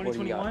 What do you got,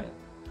 2021? man?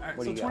 All right,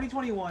 What so do you got?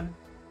 2021,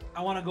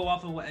 I want to go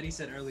off of what Eddie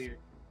said earlier.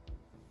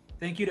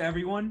 Thank you to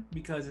everyone,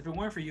 because if it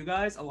weren't for you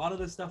guys, a lot of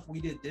the stuff we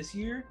did this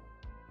year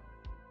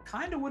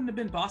kind of wouldn't have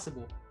been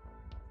possible.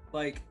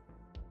 Like,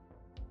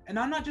 and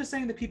I'm not just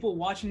saying the people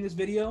watching this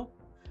video,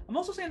 I'm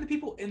also saying the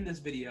people in this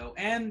video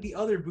and the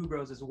other Boo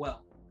Bros as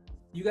well.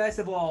 You guys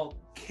have all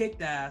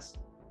kicked ass,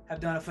 have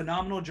done a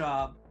phenomenal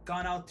job,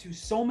 gone out to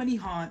so many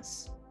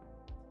haunts,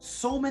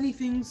 so many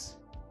things.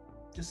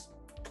 Just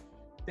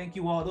thank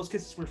you all. Those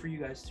kisses were for you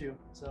guys too.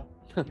 So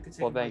you can take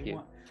Well, them how thank you.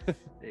 want.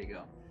 There you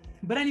go.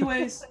 But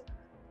anyways,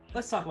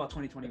 let's talk about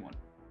 2021.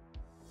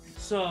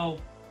 So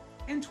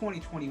in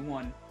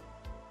 2021,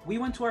 we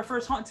went to our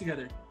first haunt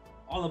together.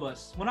 All of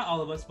us. Well, not all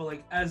of us, but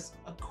like as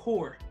a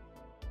core.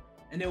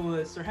 And it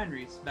was Sir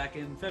Henry's back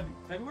in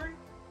February?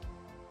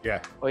 Yeah.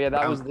 Oh yeah,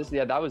 that Um, was this.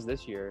 Yeah, that was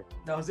this year.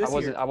 That was this I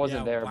wasn't. year. I wasn't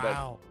Yeah, there,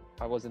 wow.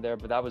 but I wasn't there.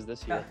 But that was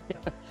this year.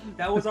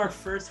 That was our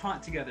first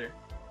haunt together.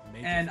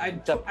 Major And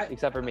fan.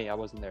 Except for me, I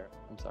wasn't there.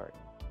 I'm sorry.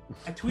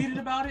 I tweeted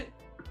about it,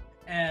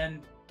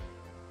 and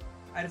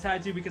I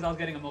decided to because I was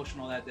getting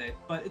emotional that day.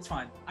 But it's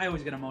fine. I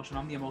always get emotional.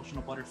 I'm the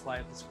emotional butterfly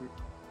of this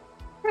group.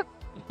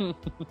 You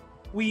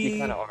We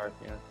kind of are.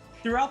 Yeah.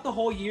 throughout the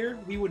whole year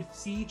we would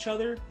see each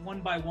other one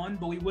by one,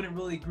 but we wouldn't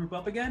really group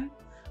up again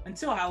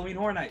until Halloween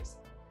Horror Nights.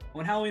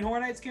 When Halloween Horror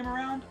Nights came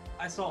around,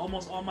 I saw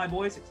almost all my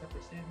boys except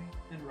for Sammy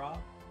and Rob.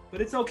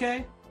 But it's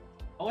okay.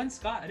 Oh, and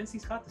Scott. I didn't see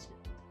Scott this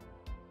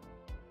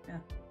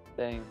year.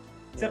 Dang.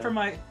 Except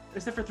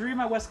Yeah. for 3 of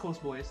my West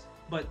Coast boys,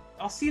 but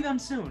I'll see them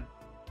soon.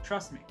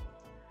 Trust me.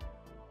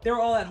 They were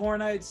all at Horror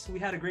Nights. We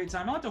had a great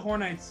time. I went to Horror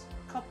Nights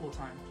a couple of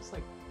times, just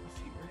like a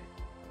few,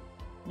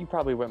 right? You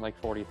probably went like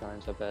 40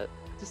 times. I bet.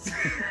 Just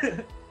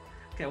okay,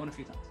 I went a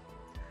few times.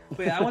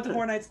 But yeah, I went to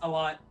Horror Nights a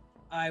lot.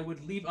 I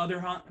would leave other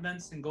haunt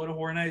events and go to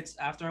Horror Nights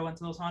after I went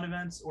to those haunt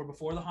events or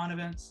before the haunt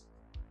events.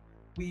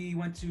 We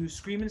went to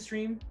Scream and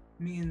Stream,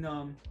 me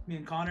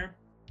and Connor.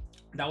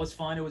 That was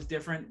fun. It was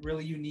different,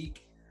 really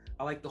unique.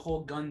 I like the whole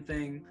gun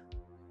thing,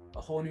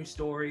 a whole new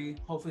story.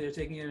 Hopefully they're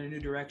taking it in a new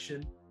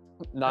direction.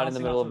 Not in the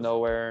Bouncing middle off of of-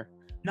 nowhere.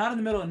 Not in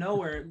the middle of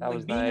nowhere. That like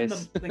was being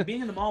nice. in the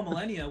being in the Mall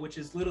Millennia, which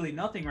is literally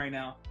nothing right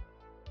now.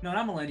 No,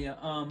 not Millennia.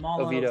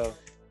 Mall Oviedo.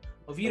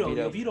 Oviedo, the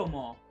Oviedo. Oviedo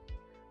Mall.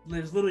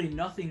 There's literally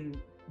nothing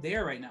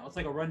there right now. It's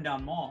like a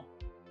rundown mall.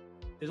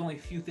 There's only a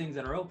few things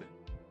that are open.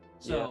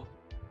 So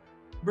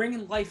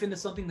bringing life into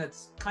something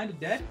that's kind of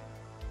dead,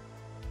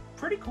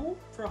 pretty cool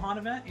for a haunt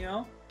event, you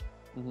know?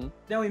 Mm-hmm.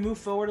 Then we moved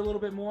forward a little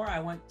bit more. I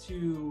went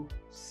to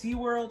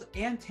SeaWorld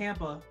and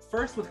Tampa,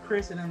 first with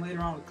Chris and then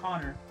later on with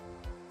Connor.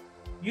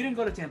 You didn't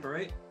go to Tampa,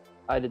 right?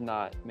 I did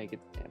not make it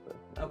to Tampa.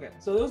 No. Okay,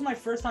 so it was my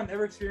first time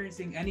ever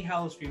experiencing any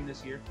Halloween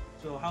this year.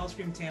 So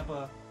Halloween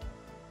Tampa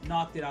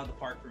knocked it out of the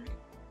park for me.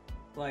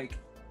 Like,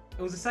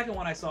 it was the second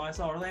one I saw. I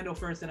saw Orlando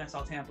first, then I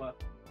saw Tampa.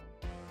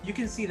 You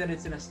can see that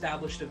it's an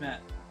established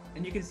event,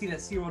 and you can see that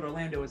SeaWorld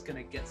Orlando is going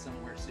to get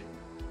somewhere soon.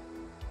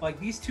 Like,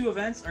 these two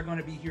events are going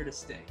to be here to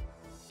stay,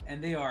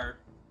 and they are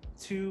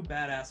two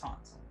badass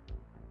haunts.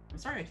 I'm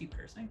sorry I keep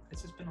cursing.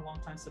 It's just been a long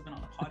time since I've been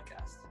on a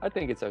podcast. I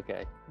think it's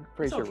okay.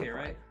 Pretty It's sure okay, we're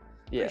fine. right?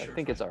 Yeah, Pretty sure I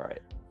think we're it's all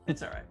right.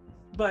 It's all right.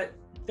 But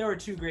there were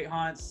two great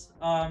haunts.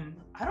 I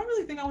don't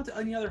really think I went to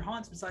any other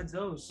haunts besides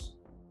those.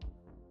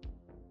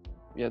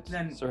 Yeah, it's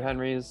Then- Sir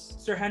Henry's.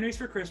 Sir Henry's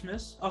for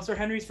Christmas. Oh, Sir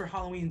Henry's for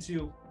Halloween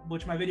too,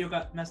 which my video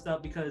got messed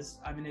up because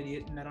I'm an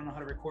idiot and I don't know how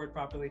to record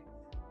properly.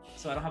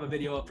 So I don't have a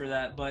video up for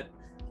that. But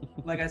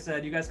like I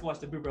said, you guys can watch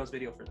the Boo Bros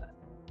video for that.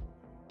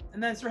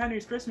 And then Sir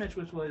Henry's Christmas,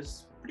 which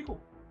was pretty cool.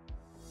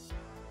 So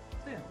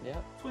yeah, Yeah.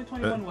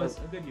 2021 was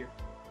a good year.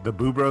 The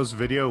Boo Bros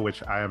video,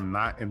 which I am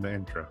not in the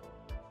intro.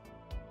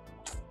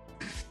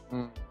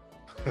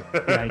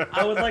 Right.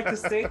 I would like to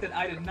state that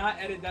I did not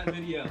edit that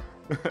video.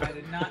 I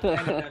did not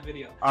edit that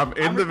video. I'm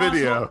in the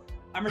video.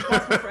 I'm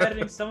responsible for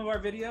editing some of our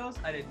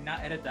videos. I did not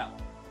edit that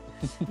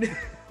one.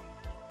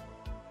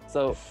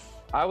 So,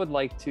 I would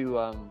like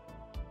to,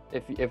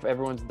 if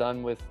everyone's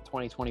done with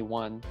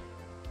 2021,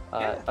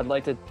 Yeah. I'd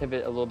like to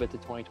pivot a little bit to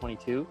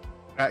 2022.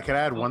 Can I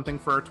add one thing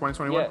for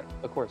 2021? Yeah,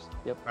 of course.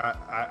 Yep.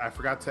 I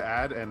forgot to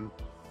add, and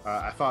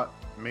I thought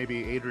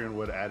maybe Adrian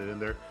would add it in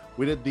there.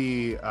 We did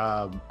the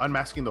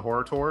Unmasking the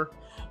Horror Tour,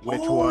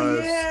 which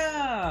was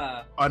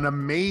yeah. an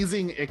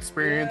amazing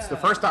experience. The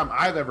Yeah. first time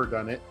I've ever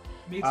done it.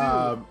 Me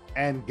too.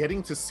 And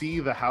getting to see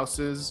the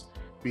houses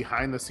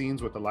behind the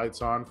scenes with the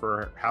lights on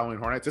for Halloween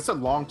Horror Nights. It's a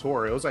long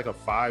tour. It was like a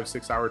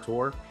 5-6 hour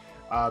tour.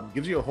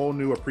 Gives you a whole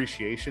new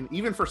appreciation,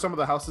 even for some of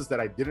the houses that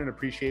I didn't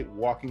appreciate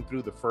walking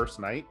through the first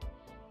night.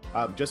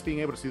 Just being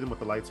able to see them with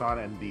the lights on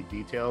and the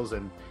details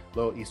and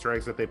little Easter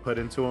eggs that they put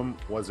into them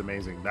was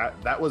amazing.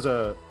 That was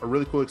a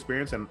really cool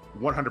experience, and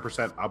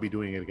 100% I'll be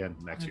doing it again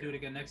I'm next gonna do year. it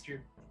again next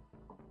year.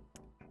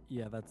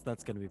 Yeah,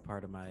 that's gonna be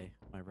part of my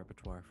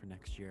repertoire for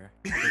next year.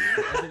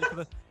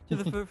 I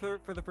did it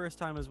for the first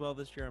time as well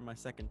this year on my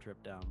second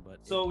trip down. But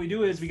So what we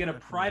do is we get a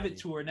definitely- private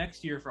tour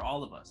next year for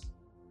all of us.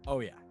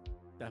 Oh yeah,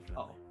 definitely.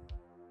 Oh,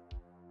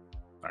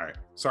 All right.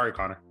 Sorry,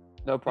 Connor.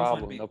 No fine,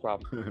 problem. baby. No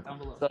problem. down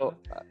below. So,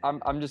 I'm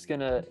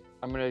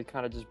gonna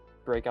kind of just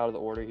break out of the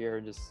order here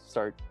and just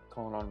start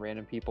calling on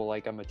random people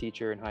like I'm a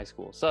teacher in high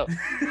school. So,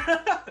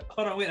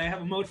 Hold on, wait. I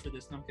have a mode for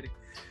this. No, I'm kidding.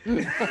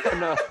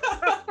 no.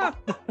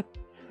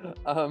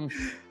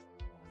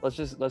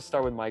 Let's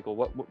start with Michael.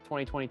 What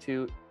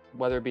 2022,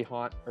 whether it be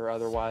haunt or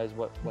otherwise,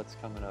 what's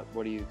coming up?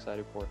 What are you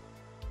excited for?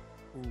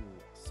 Ooh,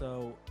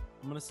 so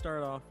I'm gonna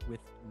start off with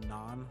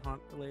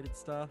non-haunt related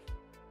stuff.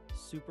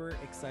 Super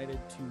excited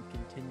to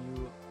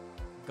continue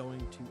going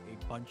to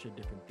a bunch of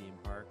different theme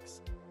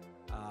parks.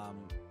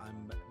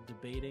 I'm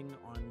debating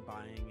on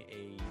buying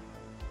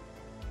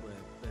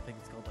I think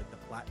it's called like the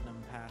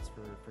Platinum Pass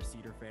for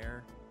Cedar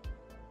Fair,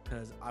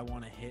 because I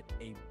want to hit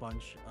a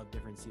bunch of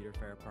different Cedar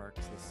Fair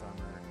parks this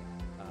summer.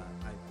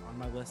 On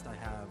my list I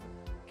have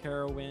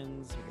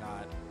Carowinds, we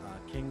got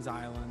Kings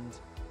Island,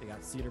 we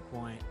got Cedar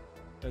Point.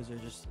 Those are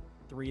just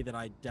 3 that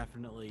I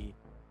definitely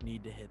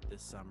need to hit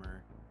this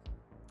summer.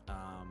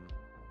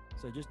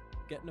 So just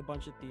getting a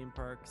bunch of theme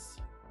parks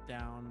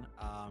down.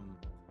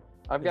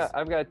 I've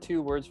got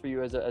 2 words for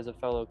you as a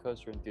fellow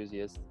coaster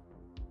enthusiast.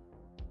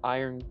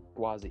 Iron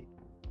Gwazi.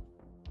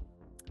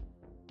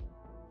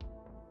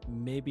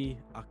 Maybe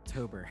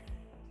October.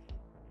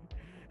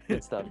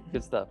 Good stuff.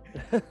 Good stuff.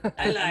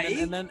 I like.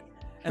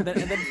 and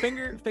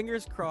then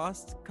fingers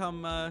crossed.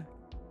 Come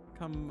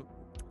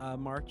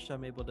March,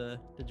 I'm able to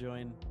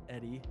join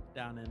Eddie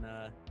down in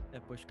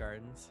at Busch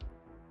Gardens.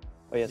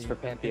 Oh yes, for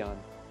Pantheon.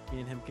 Me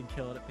and him can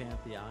kill it at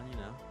Pantheon, you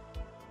know.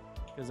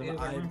 Because We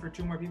have room for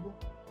 2 more people.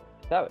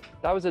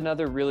 That was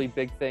another really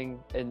big thing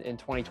in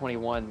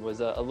 2021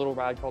 was a little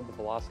ride called the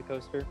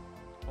Velocicoaster.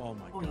 oh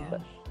my Oh, gosh. yeah.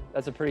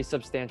 That's a pretty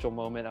substantial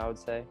moment, I would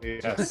say.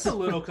 It's Yes. a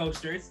little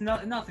coaster. It's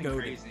nothing Goated.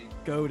 crazy.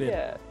 Goated.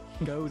 Yeah,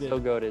 Goated.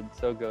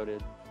 so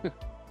goated.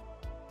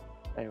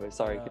 Anyway,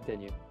 sorry, Yeah.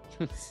 continue.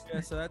 Yeah,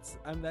 so that's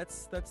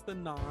the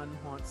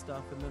non-haunt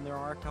stuff, and then there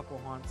are a couple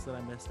haunts that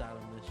I missed out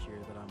on this year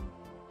that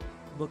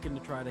I'm looking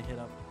to try to hit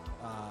up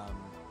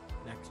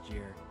next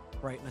year.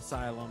 Brighton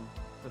Asylum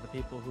for the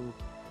people who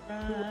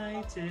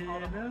Right in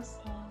us.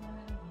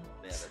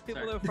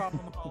 people that are from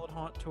the Holland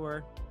Haunt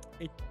Tour.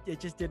 It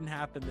just didn't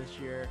happen this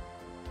year.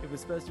 It was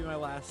supposed to be my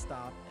last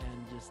stop,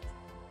 and just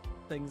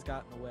things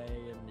got in the way,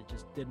 and it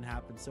just didn't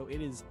happen. So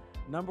it is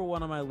number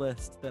 1 on my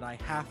list that I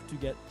have to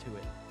get to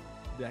it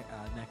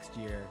next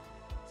year.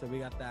 So we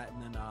got that,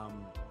 and then I'm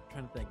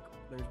trying to think.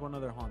 There's one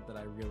other haunt that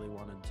I really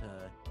wanted to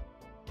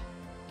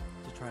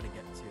try to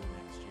get to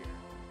next year.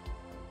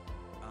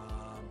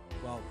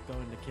 Well,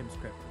 going to Kim's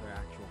Crypt for their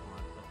actual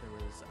haunt, but there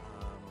was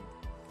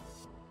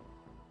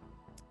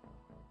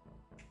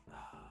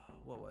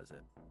what was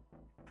it?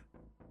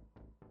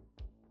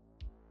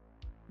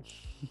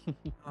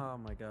 Oh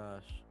my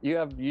gosh.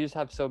 You just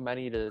have so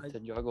many to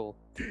juggle,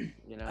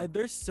 you know.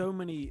 There's so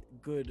many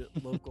good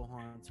local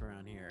haunts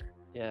around here.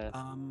 Yeah.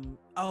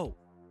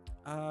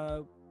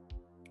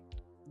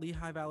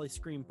 Lehigh Valley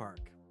Scream Park,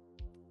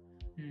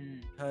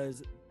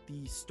 because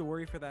the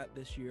story for that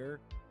this year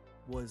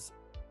was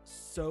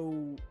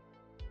so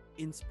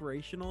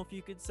inspirational, if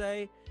you could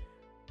say.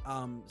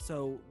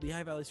 So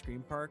Lehigh Valley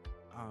Scream Park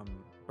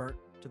burnt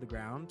to the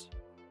ground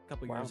a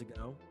couple Wow. years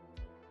ago,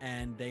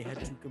 and they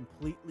had to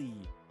completely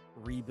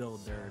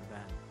rebuild their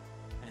event.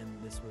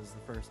 And this was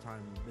the first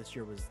time. This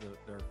year was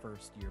their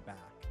first year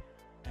back,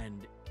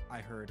 and I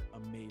heard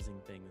amazing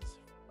things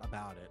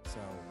about it. So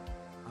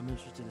I'm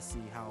interested to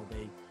see how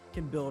they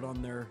can build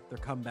on their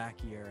comeback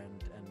year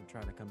and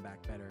try to come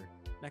back better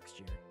next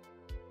year.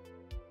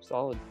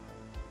 Solid.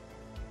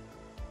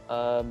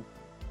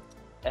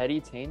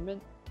 Edutainment,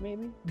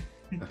 maybe?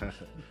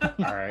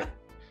 All right.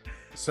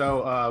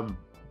 So,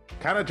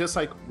 kind of just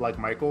like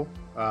Michael,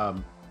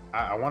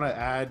 I want to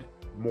add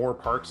more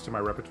parks to my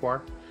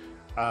repertoire.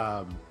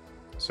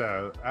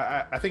 So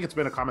I think it's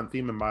been a common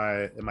theme in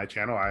my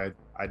channel.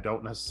 I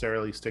don't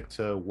necessarily stick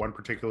to one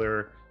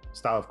particular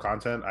style of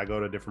content. I go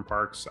to different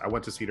parks. I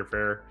went to Cedar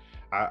Fair.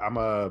 I'm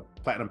a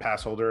platinum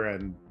pass holder,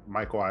 and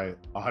Michael, I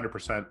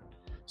 100%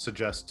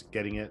 suggest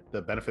getting it.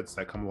 The benefits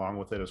that come along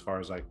with it, as far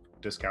as like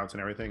discounts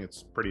and everything,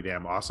 it's pretty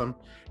damn awesome.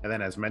 And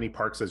then as many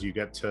parks as you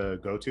get to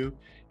go to,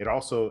 it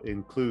also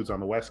includes on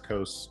the West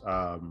Coast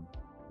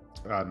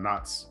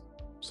knots.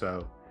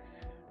 So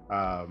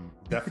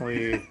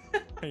definitely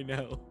I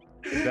know.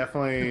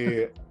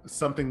 definitely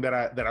something that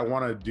I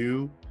want to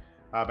do,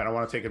 and I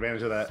want to take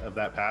advantage of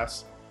that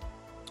pass.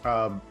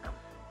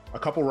 A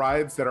couple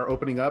rides that are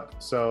opening up.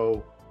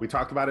 So we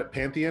talked about it,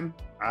 Pantheon.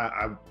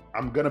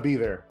 I'm gonna be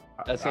there.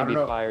 That's gonna be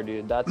fire,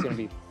 dude. That's gonna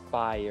be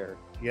fire.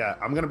 Yeah,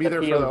 I'm gonna be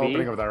there for the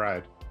opening of that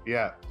ride.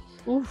 Yeah.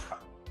 Oof.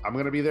 I'm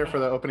gonna be there for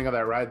the opening of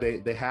that ride.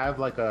 They have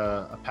like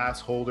a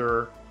pass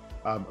holder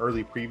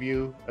early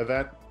preview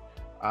event,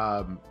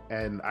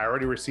 and I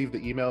already received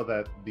the email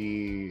that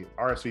the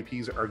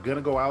RSVPs are gonna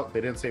go out.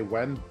 They didn't say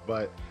when,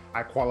 but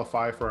I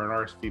qualify for an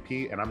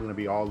RSVP, and I'm gonna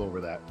be all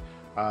over that.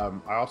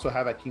 I also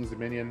have at Kings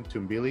Dominion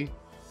Tumbili,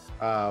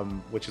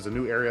 which is a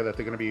new area that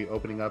they're gonna be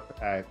opening up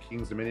at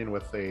Kings Dominion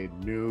with a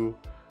new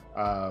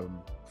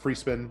free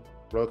spin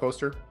roller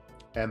coaster,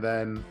 and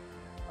then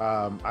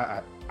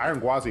Iron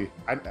Gwazi.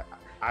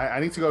 I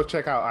need to go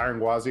check out Iron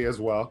Gwazi as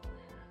well.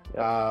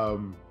 Yep.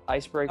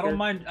 Icebreaker.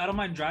 I don't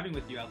mind driving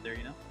with you out there.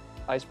 You know.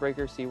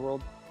 Icebreaker,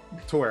 SeaWorld.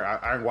 To where?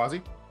 Iron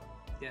Gwazi?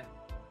 Yeah.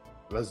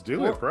 Let's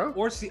do it, bro.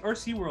 Or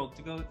SeaWorld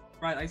to go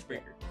ride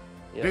Icebreaker.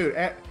 Yeah. Dude,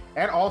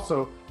 and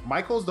also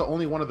Michael's the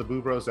only one of the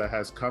Boo Bros that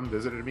has come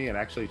visited me and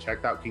actually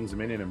checked out Kings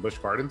Dominion and Busch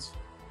Gardens.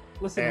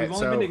 Listen, And we've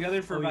only so- been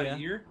together for Oh, about yeah? a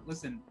year.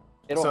 Listen,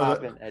 It'll So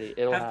happen, Eddie.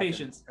 It'll have happen.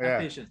 patience. Yeah.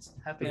 Have patience.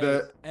 Have Hey,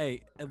 patience.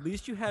 hey, at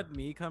least you had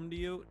me come to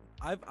you.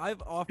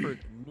 I've offered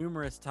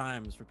numerous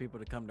times for people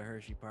to come to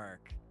Hershey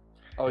Park.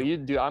 Oh, you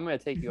do. I'm gonna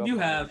take you. Up You on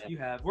that, have. man. You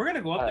have. We're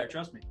gonna go up there.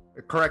 Trust me.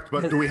 Correct,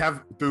 but do we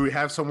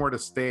have somewhere to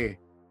stay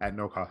at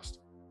no cost?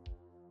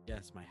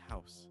 Yes, my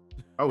house.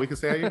 Oh, we can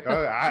stay at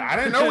I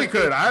didn't know we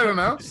could. I don't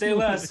know. Say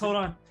less. Hold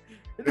on.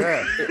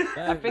 Yeah.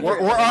 Yeah, figured- We're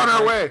on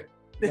our way.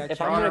 you gotta If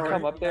check I'm out gonna Her-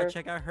 come up you gotta there-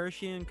 check out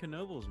Hershey and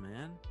Knoebels,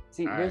 man.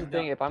 See, All here's right. the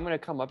thing. If I'm gonna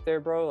come up there,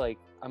 bro, like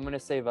I'm gonna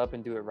save up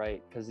and do it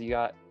right, because you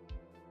got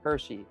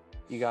Hershey,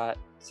 you got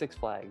Six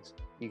Flags,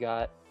 you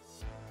got.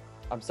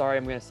 I'm sorry,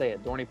 I'm gonna say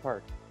it. Dorney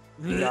Park.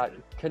 You got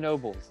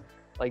Knoebels.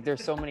 Like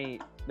there's so many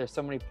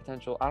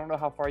potential. I don't know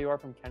how far you are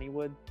from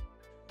Kennywood,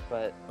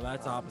 but Well,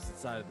 that's opposite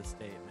side of the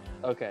state,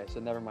 man. okay, so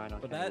never mind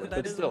on But Kennywood.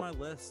 that is still, on my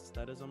list.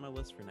 That is on my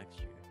list for next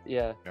year.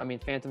 yeah, Yeah. I mean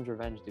Phantom's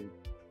Revenge, dude.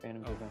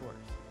 Phantom's Oh, of Revenge. course.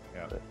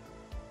 Yeah. But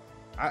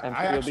I I'm sure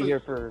you'll actually, be here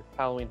for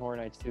Halloween Horror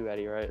Nights too,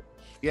 Eddie, right?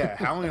 yeah,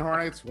 Halloween Horror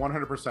Nights,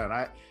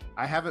 100%.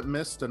 I haven't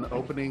missed an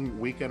opening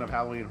weekend of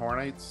Halloween Horror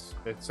Nights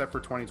except for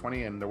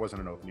 2020, and there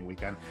wasn't an opening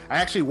weekend. I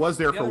actually was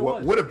there Yeah, for there what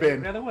was. would have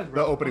been Yeah, there was, the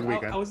bro. opening I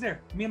weekend. was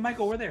there. Me and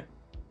Michael were there.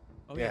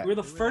 Oh, Yeah. We were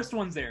the first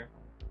ones there.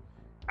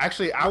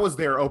 Actually, I was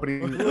there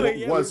opening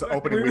Yeah, was we were.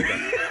 opening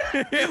weekend.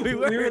 we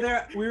We were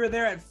there. We were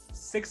there at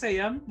 6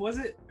 a.m. Was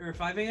it or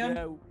 5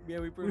 a.m.? Yeah,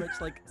 we pretty much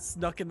like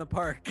snuck in the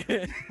park.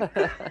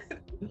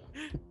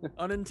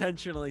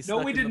 Unintentionally. No,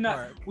 snuck we in did the not.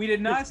 park. We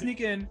did not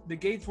sneak in. The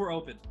gates were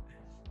open.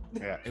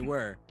 Yeah. They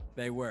were.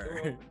 They They were. were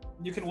open.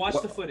 You can watch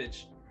What- the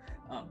footage.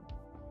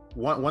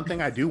 One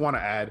thing I do want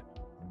to add,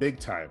 big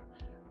time.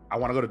 I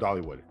want to go to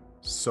Dollywood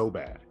so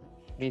bad.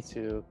 Me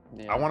too.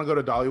 Yeah. I want to go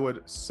to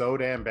Dollywood so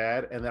damn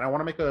bad, and then I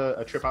want to make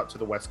a trip out to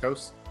the West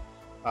Coast.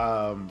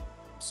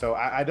 So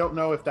I don't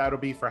know if that'll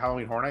be for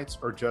Halloween Horror Nights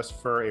or just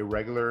for a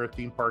regular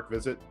theme park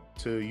visit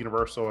to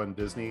Universal and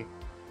Disney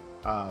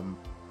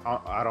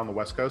out on the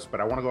West Coast. But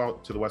I want to go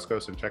out to the West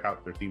Coast and check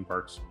out their theme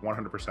parks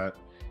 100%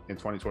 in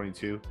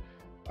 2022.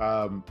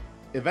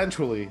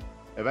 Eventually,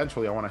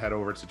 I want to head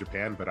over to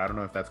Japan, but I don't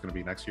know if that's going to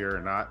be next year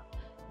or not.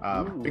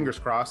 Ooh. Fingers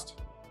crossed.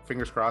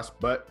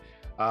 But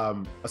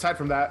aside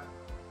from that,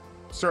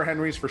 Sir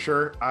Henry's for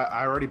sure.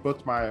 I already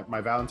booked my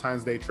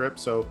Valentine's Day trip,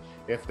 so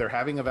if they're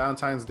having a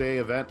Valentine's Day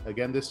event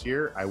again this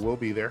year, I will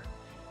be there.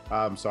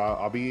 So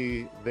I'll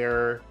be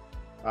there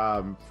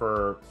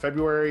for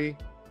February,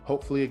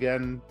 hopefully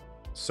again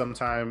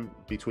sometime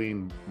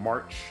between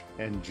March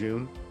and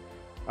June,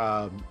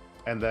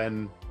 and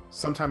then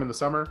sometime in the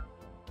summer.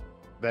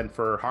 Then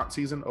for haunt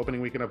season, opening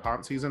weekend of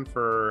haunt season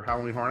for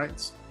Halloween Horror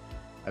Nights,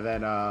 and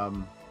then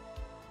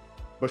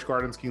Busch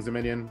Gardens, Kings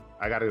Dominion.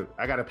 I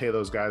gotta pay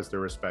those guys their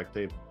respect.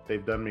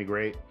 They've done me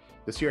great.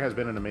 This year has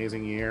been an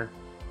amazing year,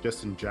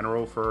 just in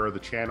general for the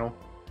channel,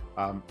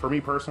 for me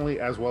personally,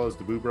 as well as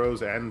the Boo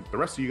Bros and the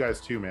rest of you guys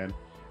too, man.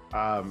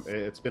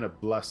 It's been a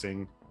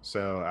blessing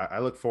So I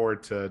look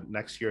forward to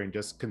next year and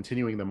just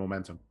continuing the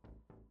momentum.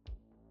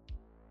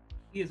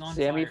 He is on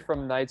Sammy fire.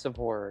 from Knights of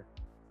Horror.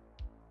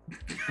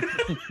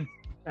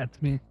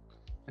 That's me.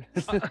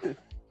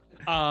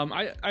 I'm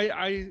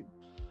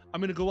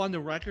gonna go on the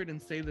record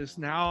and say this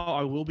now.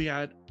 I will be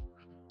at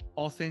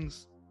All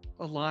Things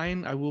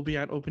Align. I will be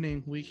at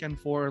opening weekend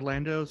for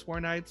Orlando's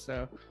Horror Nights.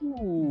 So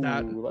Ooh,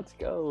 That- let's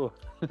go.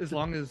 as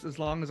long as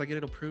I get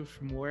it approved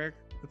from work,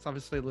 it's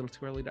obviously a little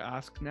too early to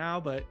ask now,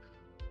 but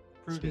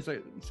as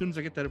soon as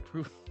I get that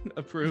approved,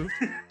 I'm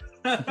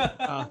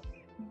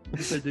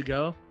good to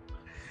go.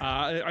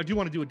 I do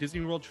want to do a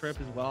Disney World trip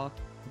as well.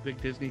 I'm a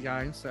big Disney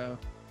guy, so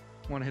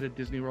I want to hit a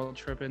Disney World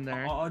trip in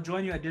there. I'll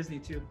join you at Disney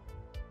too.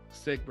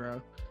 Sick,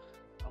 bro.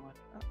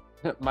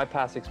 My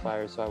pass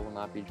expires, so I will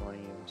not be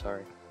joining you. I'm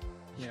sorry.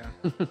 Yeah.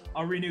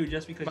 I'll renew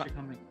just because But- you're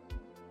coming.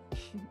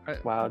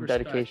 Wow,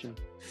 Respect. dedication.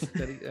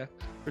 Yeah,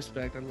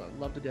 respect. I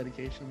love the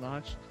dedication,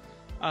 Losh.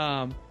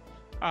 And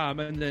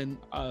then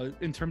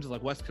in terms of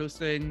like West Coast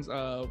things,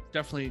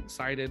 definitely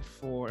excited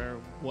for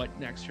what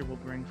next year will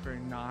bring for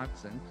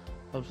Knott's, and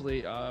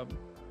hopefully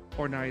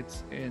Horror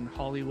Nights in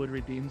Hollywood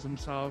redeems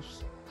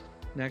themselves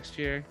next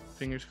year.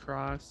 Fingers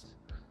crossed.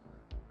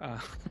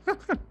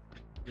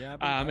 Yeah,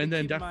 And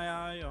then keep my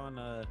eye on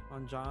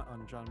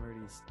John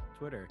Murdy's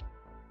Twitter.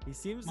 He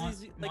seems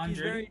he's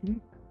very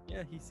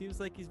he seems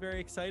like he's very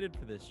excited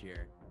for this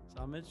year.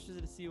 So I'm interested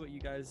to see what you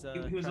guys. He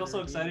was try to also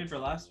redeem. excited for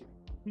last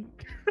year.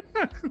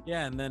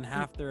 Yeah, and then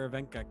half their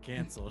event got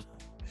canceled.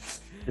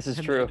 This is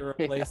And true. they had to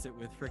replace it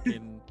with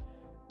freaking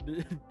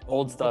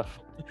Old stuff.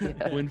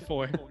 Yeah, Win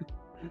 4.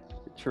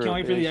 true. Can't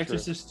wait for it The is true.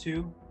 Exorcist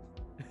 2.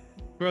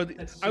 Bro,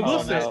 Texas I will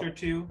Chainsaw say, Massacre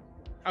 2.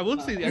 I will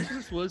say The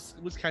Exorcist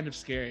was kind of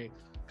scary,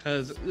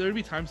 because there would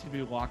be times you'd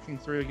be walking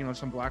through,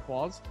 some black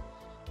walls,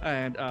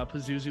 and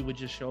Pazuzu would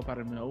just show up out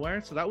of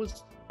nowhere. So that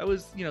was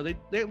they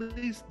at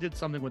least did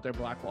something with their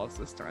black walls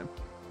this time.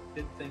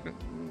 Good thing.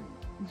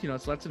 So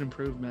that's an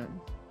improvement.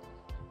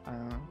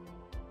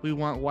 We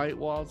want white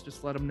walls.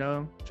 Just let them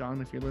know,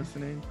 John, if you're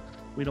listening.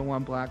 We don't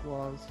want black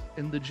walls.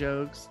 In the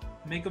jokes,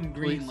 Make them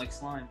green Please. like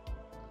slime.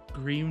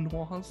 green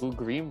walls. Ooh,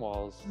 green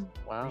walls.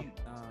 Wow. Green.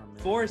 Oh, man.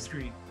 Forest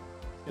green.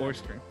 Or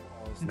screen.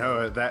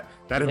 No, that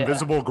Yeah.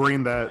 invisible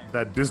green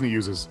that Disney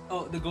uses.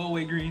 Oh, the go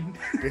away green.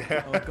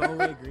 Yeah. Oh, go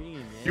away green.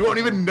 Yeah. You won't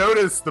even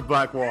notice the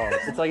black walls.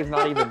 It's like it's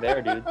not even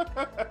there, dude.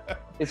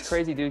 It's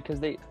crazy, dude, because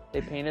they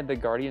painted the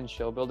Guardian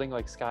show building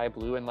like sky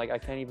blue, and like I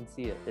can't even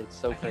see it. It's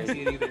so I can't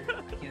crazy. see it either.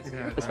 I can't see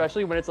Yeah. it.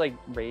 Especially when it's like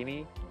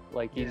rainy,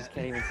 like you Yeah. just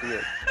can't even see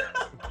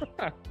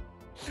it.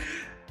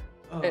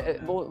 Oh,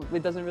 man. Well,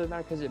 it doesn't really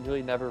matter because it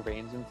really never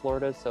rains in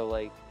Florida, so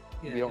like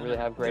Yeah, we don't really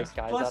have gray yeah.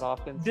 skies Plus, that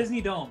often. so-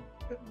 Disney Dome.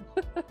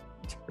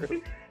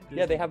 True.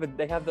 Yeah, they have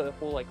the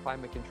whole like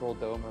climate control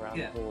dome around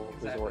Yeah, the whole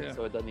exactly. resort, Yeah.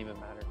 so it doesn't even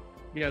matter.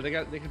 Yeah,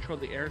 they control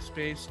the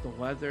airspace, the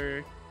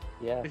weather.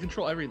 Yeah. They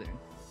control everything.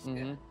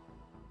 hmm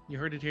You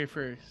heard it here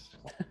first.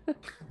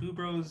 Boo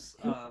Bros.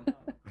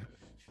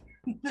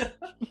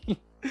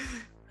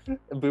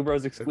 Boo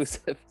Bros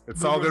exclusive.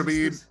 It's Boo all Bros gonna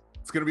be exclusive.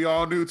 it's gonna be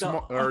all new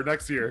tomorrow or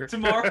next year.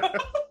 Tomorrow.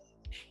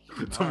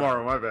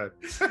 Tomorrow, my bad.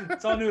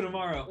 It's all new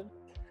tomorrow.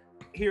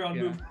 Here on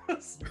Yeah. Boo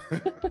Bros.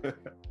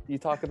 You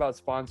talk about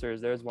sponsors.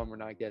 There's one we're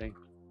not getting.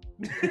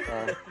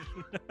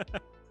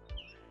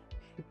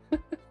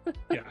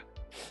 Yeah.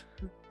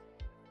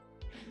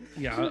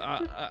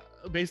 Yeah.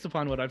 Based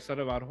upon what I've said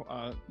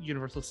about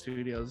Universal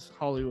Studios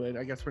Hollywood,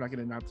 I guess we're not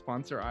going to not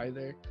sponsor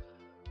either,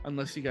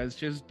 unless you guys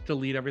just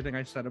delete everything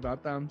I said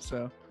about them.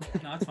 So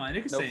No, it's fine.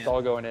 They can Nope, say it's all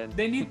it. going in.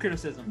 They need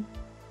criticism.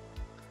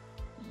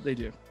 they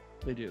do.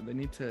 They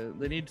need to.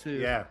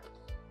 Yeah.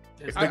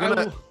 It's- they're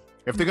gonna- will-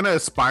 If they're gonna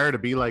aspire to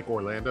be like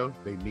Orlando,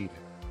 they need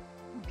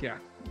it. yeah.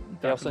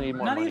 They also need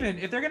more Not money. even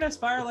if they're gonna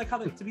aspire like how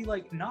they, to be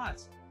like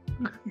Knott's.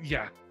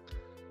 Yeah.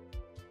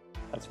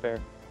 That's fair.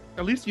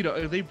 At least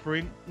if they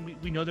bring.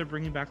 We know they're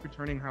bringing back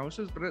returning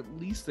houses, but at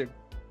least they're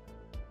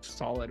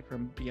solid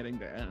from beginning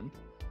to end.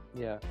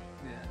 Yeah.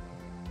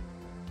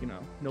 Yeah.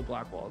 No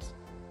black walls.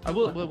 I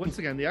will. But once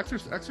again, the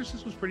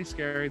Exorcist was pretty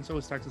scary, and so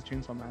was Texas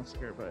Chainsaw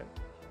Massacre. But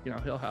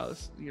Hill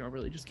House,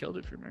 really just killed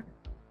it for me.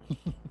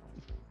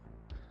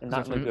 And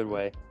not in a good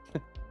way.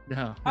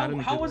 No. How, not in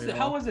a how good was way the at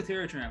how all. was the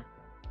Terror Tram?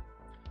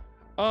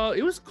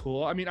 It was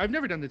cool. I mean, I've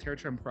never done the Terror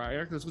Tram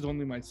prior because this was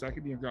only my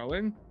second year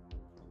going,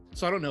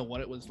 so I don't know what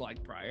it was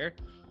like prior.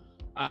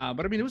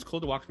 But I mean, it was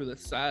cool to walk through the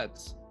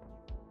sets.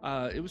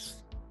 It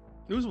was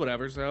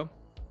whatever. So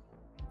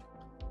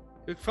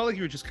it felt like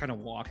you were just kind of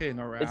walking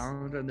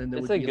around, and then there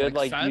It's would a be good,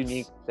 like, sets.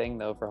 unique thing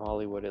though for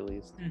Hollywood at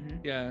least. Mm-hmm.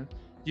 Yeah,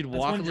 you'd That's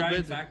walk one a little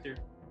driving bit. factor.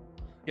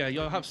 Yeah,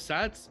 you'll have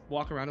sets,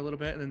 walk around a little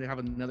bit, and then they have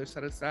another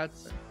set of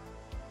sets. And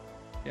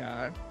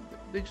yeah,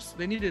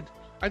 they needed.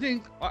 I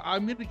think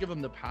I'm going to give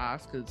them the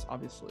pass because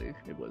obviously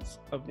it was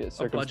a budget year.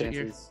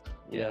 Circumstances.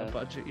 Yeah.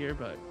 Budget year,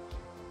 but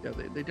yeah,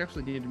 they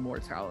definitely needed more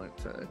talent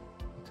to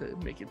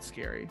make it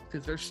scary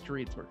because their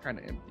streets were kind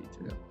of empty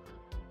too.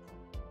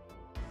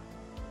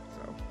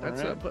 So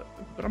that's Alright. but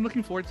I'm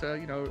looking forward to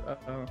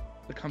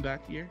the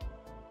comeback year.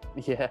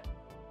 Yeah.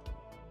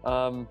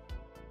 I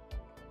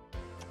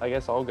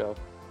guess I'll go.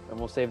 and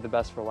we'll save the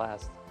best for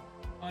last.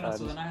 Oh no,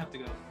 so then I have to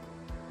go.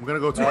 I'm gonna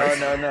go twice.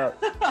 No.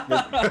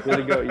 You're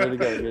the goat. You're the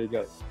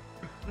goat.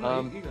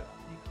 No, you go.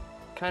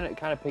 Kind of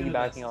You're the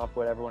piggybacking best. off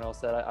what everyone else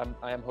said.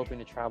 I am hoping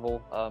to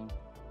travel.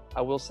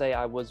 I will say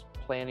I was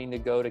planning to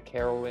go to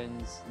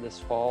Carowinds this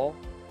fall,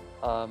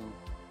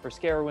 for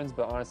Scarowinds,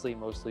 but honestly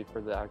mostly for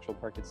the actual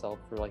park itself,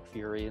 for like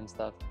Fury and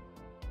stuff.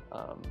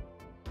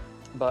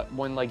 But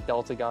when like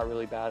Delta got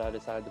really bad, I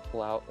decided to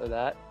pull out of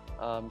that.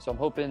 So I'm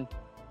hoping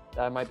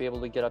that I might be able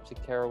to get up to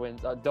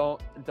Carowinds.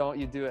 Don't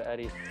you do it,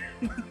 Eddie?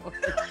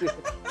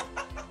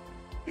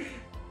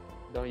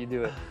 Don't you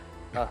do it?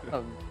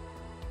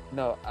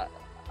 No,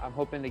 I'm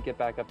hoping to get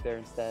back up there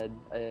instead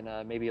in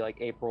maybe like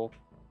April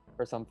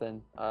or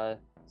something.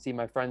 See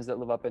my friends that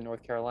live up in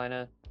North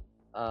Carolina.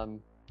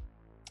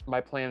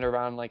 Might plan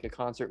around like a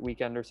concert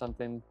weekend or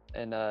something,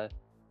 and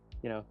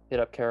hit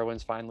up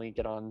Carowinds finally,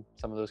 get on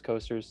some of those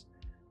coasters.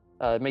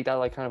 Make that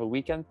like kind of a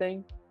weekend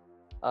thing.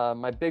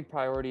 My big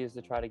priority is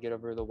to try to get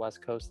over to the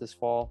West Coast this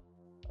fall.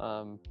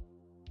 Want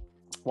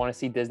to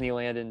see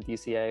Disneyland and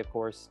DCA, of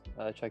course.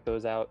 Check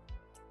those out.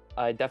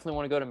 I definitely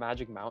want to go to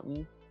Magic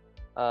Mountain.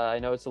 I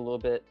know it's a little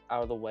bit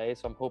out of the way,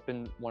 so I'm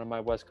hoping one of my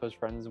West Coast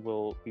friends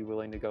will be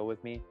willing to go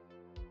with me.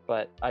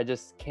 But I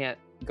just can't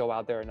go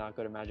out there and not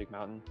go to Magic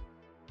Mountain.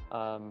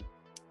 And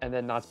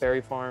then Knott's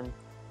Berry Farm.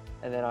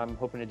 And then I'm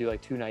hoping to do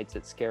like 2 nights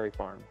at Scary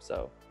Farm.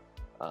 So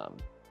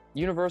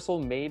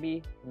Universal,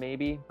 maybe,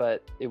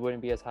 but it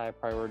wouldn't be as high a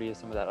priority as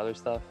some of that other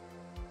stuff.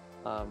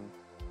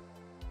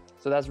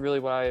 So that's really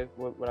what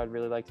I'd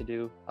really like to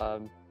do.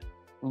 I'm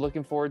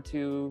looking forward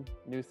to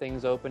new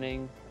things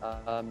opening,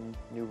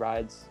 new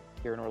rides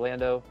here in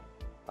Orlando.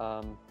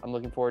 I'm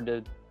looking forward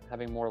to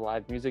having more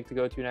live music to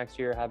go to next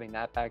year. Having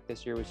that back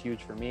this year was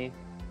huge for me.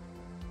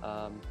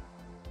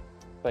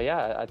 But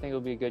yeah, I think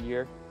it'll be a good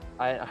year.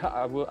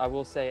 I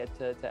will say it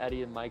to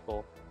Eddie and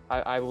Michael.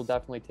 I will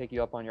definitely take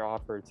you up on your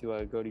offer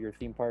to go to your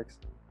theme parks.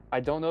 I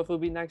don't know if it'll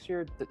be next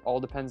year. It all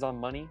depends on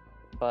money.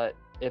 But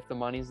if the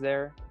money's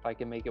there, if I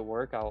can make it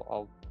work,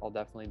 I'll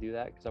definitely do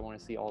that, because I want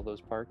to see all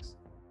those parks,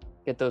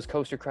 get those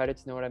coaster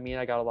credits. Know what I mean?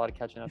 I got a lot of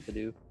catching up to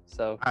do.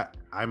 So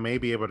I may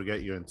be able to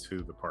get you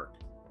into the park.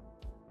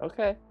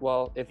 Okay,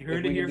 well, if we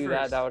can do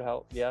that would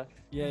help. Yeah.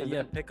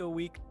 Yeah. Pick a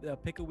week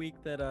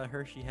that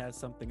Hershey has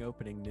something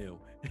opening new.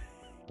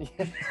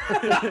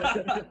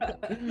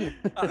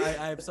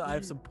 I have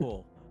some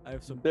pull.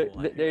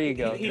 There you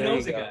go. He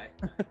knows a guy.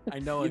 I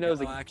know.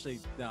 Actually,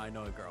 no, I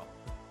know a girl.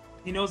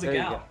 He knows a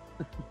gal.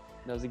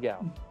 Knows a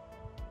gal.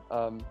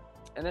 And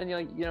then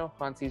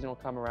haunt season will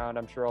come around.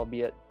 I'm sure I'll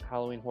be at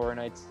Halloween Horror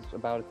Nights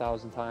about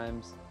 1,000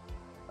 times,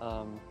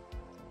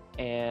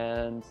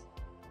 and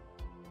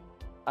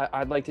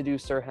I'd like to do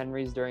Sir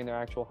Henry's during their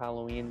actual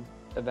Halloween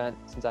event,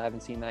 since I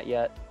haven't seen that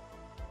yet.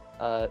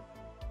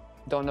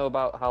 Don't know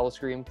about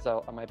Howl-O-Scream,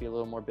 because I might be a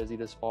little more busy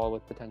this fall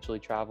with potentially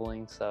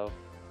traveling, so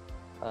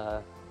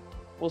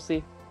we'll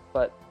see.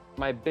 But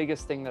my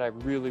biggest thing that I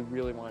really,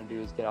 really want to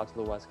do is get out to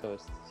the West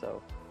Coast,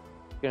 so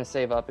I'm gonna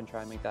save up and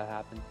try and make that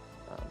happen.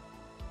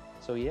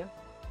 So yeah,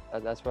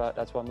 that's what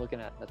I'm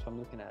looking at.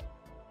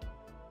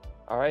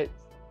 All right.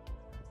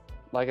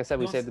 Like I said,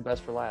 we saved the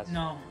best for last.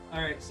 No.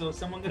 All right. So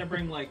someone gonna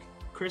bring like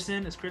Chris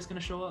in? Is Chris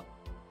gonna show up?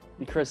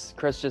 Chris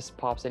just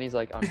pops in. He's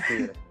like, I'm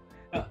clear.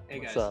 Hey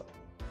guys. What's up?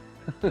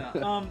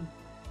 Yeah,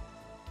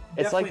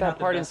 it's like that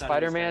part in best out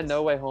of these Spider-Man guys.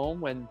 No Way Home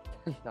when.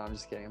 No, I'm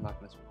just kidding. I'm not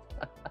gonna.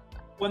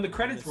 When the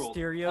credits roll.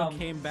 Mysterio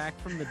came back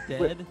from the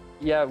dead.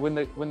 Yeah, when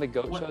the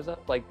goat What? shows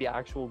up, like the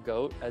actual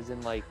goat, as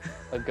in like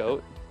a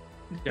goat.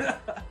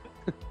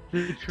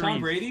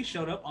 Tom Brady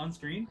showed up on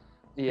screen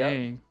Yeah.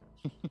 Dang.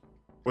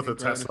 With a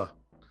Tesla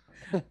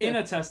in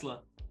a Tesla.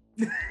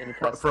 in a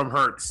Tesla. from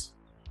Hertz.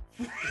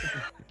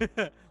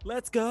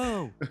 Let's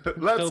go.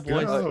 Let's go,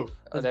 boys. go.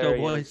 Let's There go, he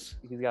is. boys.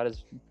 He's got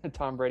his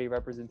Tom Brady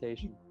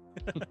representation.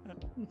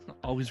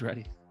 Always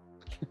ready.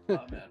 Oh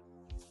man.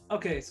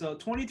 Okay, so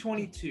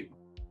 2022.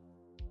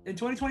 In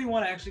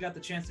 2021, I actually got the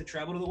chance to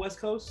travel to the West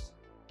Coast.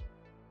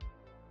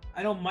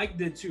 I know Mike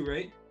did too,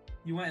 right?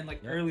 You went in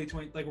like Yeah. early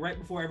 20, like right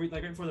before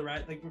before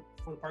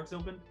the parks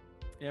opened.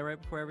 Yeah, right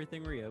before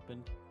everything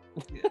reopened.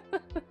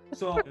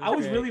 So It was I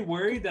was great. really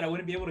worried that I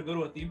wouldn't be able to go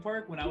to a theme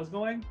park when I was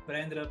going, but I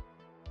ended up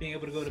being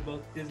able to go to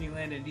both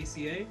Disneyland and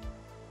DCA,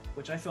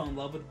 which I fell in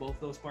love with both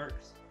those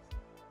parks.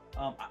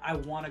 I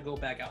want to go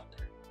back out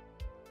there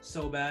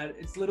so bad.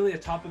 It's literally a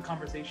topic of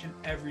conversation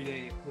every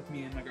day with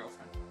me and my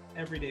girlfriend.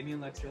 Every day, me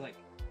and Lex are like,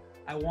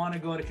 I want to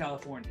go to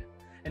California.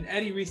 And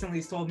Eddie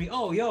recently told me,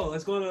 "Oh, yo,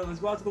 let's go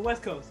out to the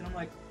West Coast." And I'm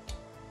like,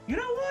 you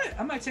know what?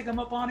 I might take him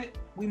up on it.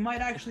 We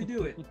might actually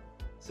do it.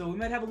 So we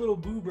might have a little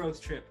Boo Bros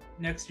trip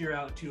next year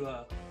out to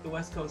the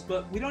West Coast,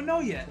 but we don't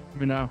know yet. Let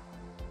me know.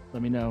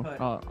 Let me know. But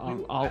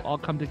I'll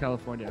come to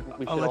California.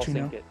 We should I'll all let you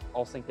sync know. it.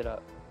 All sync it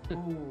up.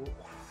 Ooh,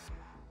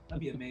 that'd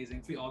be amazing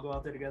if we all go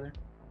out there together.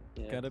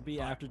 Yeah. Gotta be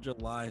after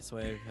July so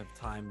I have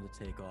time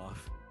to take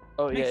off.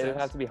 Oh yeah, Makes it would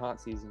sense. have to be haunt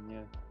season.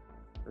 Yeah,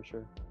 for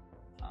sure.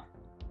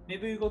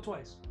 Maybe we go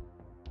twice.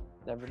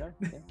 Never know.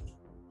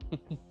 Yeah.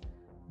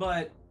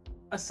 But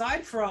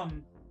aside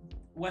from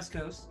West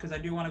Coast because I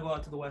do want to go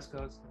out to the West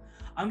Coast.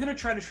 I'm gonna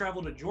try to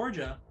travel to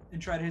Georgia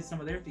and try to hit some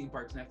of their theme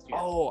parks next year.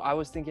 Oh, I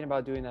was thinking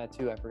about doing that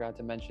too. I forgot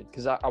to mention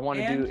because I want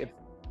to do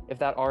if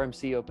that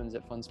RMC opens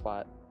at Fun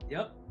Spot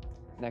Yep.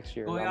 next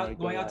year. Going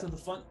out to the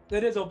fun.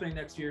 It is opening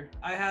next year.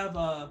 I have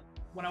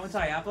when I went to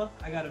IAPA,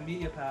 I got a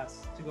media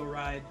pass to go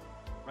ride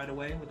right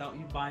away without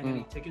you buying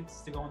any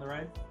tickets to go on the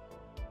ride.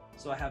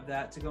 So I have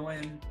that to go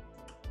in.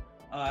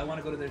 I want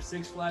to go to their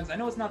Six Flags. I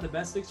know it's not the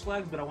best Six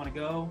Flags, but I want to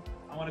go.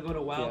 I want to go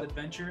to Wild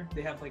Adventure.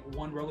 They have like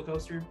one roller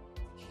coaster.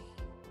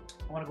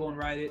 I want to go and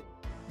ride it.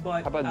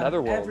 But how about out of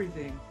Netherworld?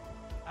 everything,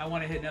 I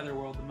want to hit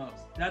Netherworld the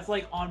most. That's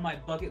like on my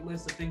bucket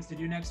list of things to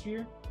do next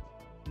year.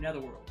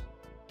 Netherworld.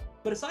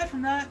 But aside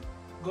from that,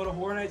 go to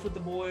Horror Nights with the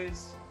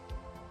boys,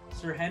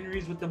 Sir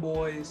Henry's with the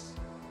boys.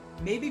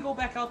 Maybe go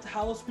back out to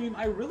Howl-O-Scream.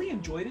 I really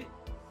enjoyed it.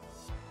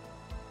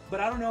 But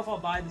I don't know if I'll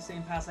buy the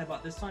same pass I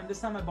bought this time. This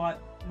time I bought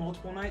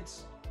multiple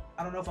nights.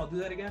 I don't know if I'll do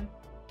that again.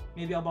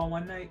 Maybe I'll buy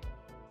one night.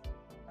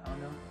 I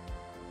don't know.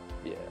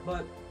 Yeah.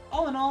 But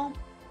all in all,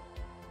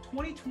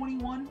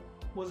 2021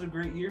 was a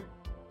great year.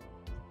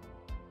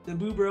 The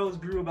Boo Bros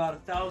grew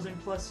about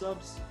 1,000+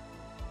 subs.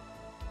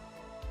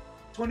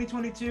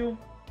 2022,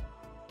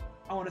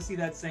 I want to see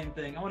that same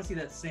thing. I want to see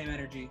that same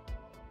energy.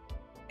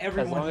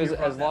 Everyone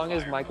as long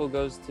as Michael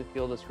goes to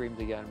Field of Screams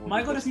again.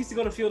 Michael just needs to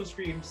go to Field of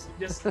Screams.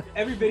 Just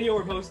every video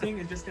we're posting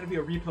is just gonna be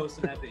a repost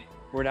of that page.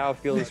 We're now a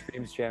Field of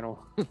Screams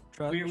channel.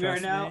 We are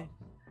now. Me,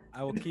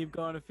 I will keep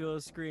going to Field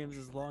of Screams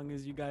as long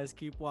as you guys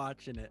keep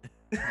watching it.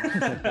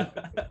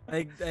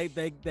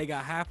 They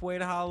got halfway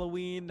to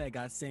Halloween. They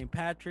got St.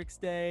 Patrick's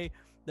Day.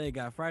 They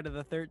got Friday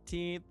the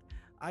 13th.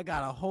 I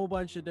got a whole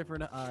bunch of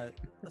different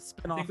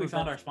spin-off. I think we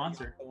found our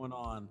sponsor going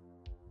on.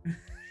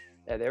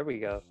 Yeah, there we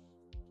go.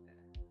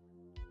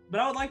 But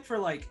I would like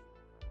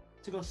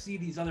to go see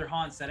these other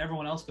haunts that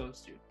everyone else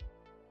goes to.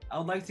 I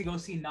would like to go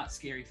see Not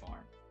Scary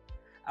Farm.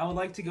 I would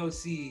like to go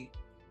see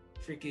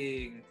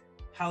freaking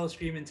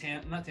Howl-O-Scream in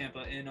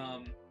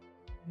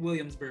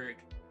Williamsburg.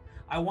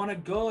 I want to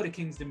go to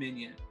King's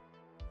Dominion.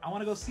 I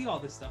want to go see all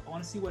this stuff. I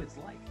want to see what it's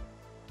like.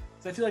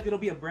 So I feel like it'll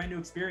be a brand new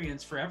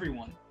experience for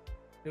everyone.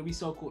 It'll be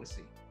so cool to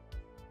see.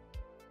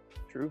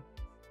 True.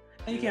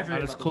 And you can't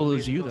forget Not as about cool the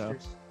as you,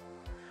 coasters.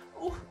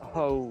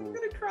 Oh. I'm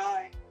gonna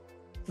cry.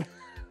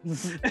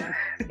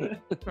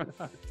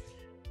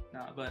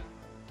 Nah, but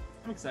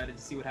I'm excited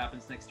to see what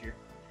happens next year.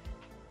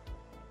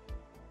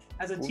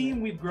 As a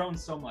team, we've grown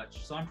so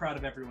much, so I'm proud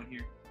of everyone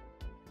here.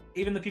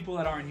 Even the people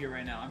that aren't here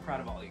right now, I'm proud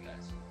of all you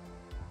guys.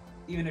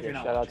 Even if you're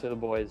not Shout out watching. to the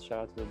boys. Shout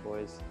out to the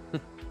boys.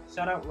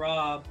 Shout out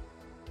Rob.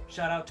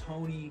 Shout out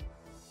Tony.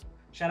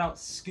 Shout out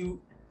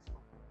Scoot.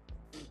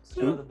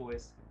 Shout out the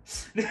boys.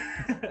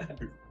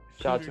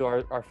 Shout out to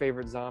our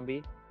favorite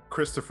zombie.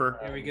 Christopher.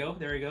 There we go.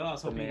 There we go. I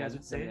was hoping you guys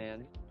would say the it.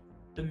 man,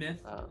 The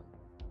myth.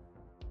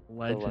 the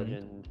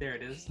legend. There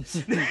it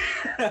is.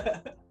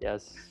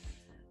 Yes.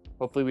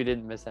 Hopefully we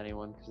didn't miss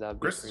anyone because that would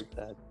be Chris- pretty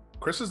sad.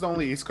 Chris is the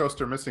only East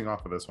Coaster missing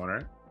off of this one,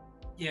 right?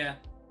 Yeah.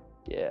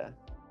 Yeah.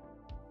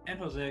 And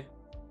Jose.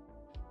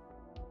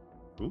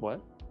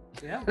 What?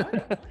 Yeah,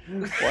 what?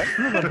 What?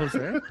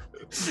 Jose?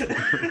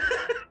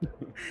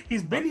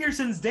 He's been here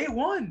since day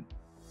one.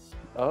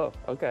 Oh,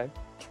 okay.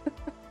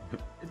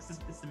 It's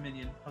the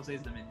minion.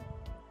 Jose's the minion.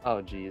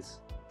 Oh, jeez.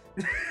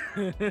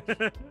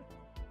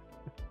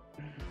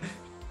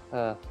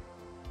 Well,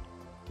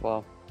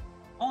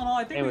 All in all, I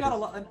think we Anyways. got a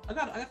lot.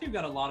 I think we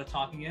got a lot of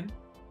talking in.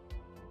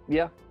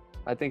 yeah,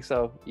 I think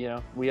so. You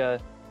know, we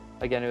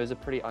again, it was a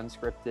pretty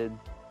unscripted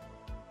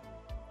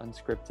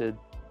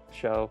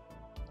show.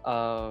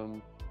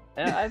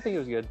 And I think it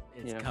was good.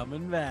 It's you know,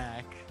 coming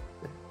back.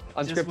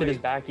 unscripted wait. is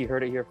back. You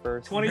heard it here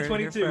first.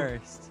 2022. You heard it here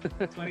first.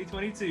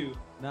 2022.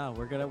 No,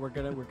 we're gonna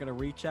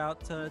reach out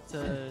to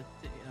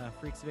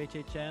Freaks of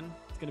HHN.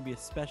 It's gonna be a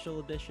special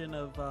edition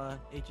of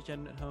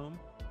HHN at Home.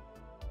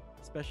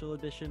 Special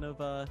edition of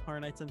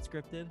Horror Nights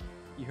Unscripted.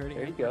 You heard it.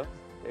 There here you go. first.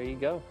 There you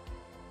go.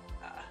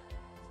 Ah.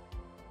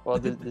 Well,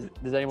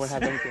 does anyone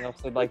have anything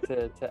else they'd like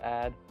to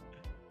add?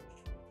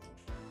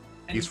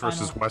 Any East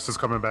versus final- West is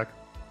coming back.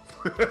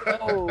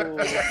 Oh.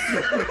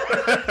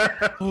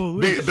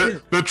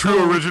 The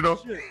true original.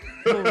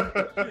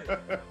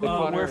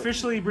 We're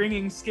officially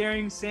bringing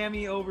Scaring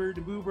Sammy over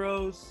to Boo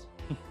Bros.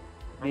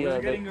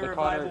 We're getting a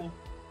revival.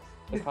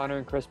 The Connor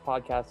and Chris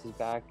podcast is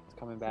back. It's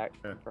coming back.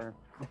 Yeah. Confirmed.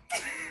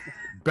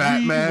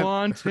 Batman. We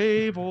want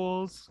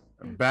tables.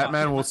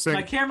 Batman will sing.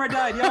 My camera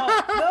died, y'all.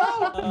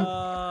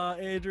 No.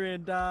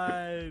 Adrian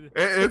died.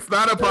 It's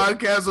not a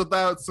podcast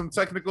without some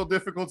technical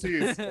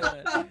difficulties.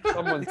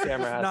 Someone's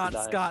camera has Not to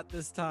die. Scott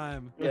this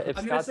time. Yeah, if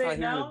I'm gonna Scott's say not it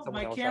here, then now. someone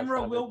My else has camera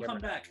to have will their come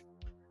camera. back.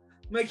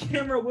 My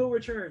camera will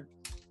return.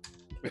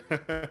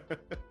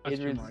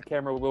 Adrian's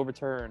camera will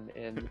return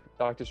in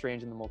Doctor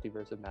Strange in the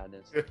Multiverse of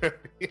Madness.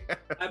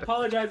 I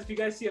apologize if you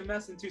guys see a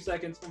mess in 2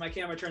 seconds when my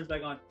camera turns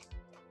back on.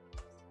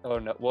 Oh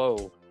no!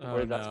 Whoa! Oh,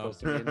 What is that no. supposed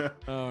to mean?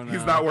 Oh no.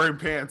 He's not wearing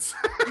pants.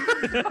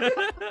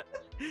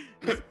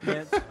 His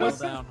pants fell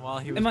down while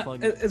he was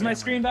plugging in the Is my camera.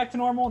 screen back to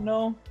normal?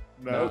 No.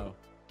 No.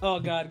 Oh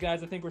god,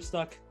 guys, I think we're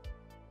stuck.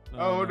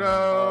 Oh no.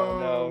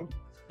 Oh,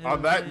 no.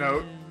 On that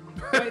note.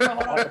 Wait, no,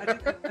 hold on.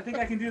 I think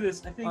I can do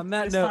this. I think On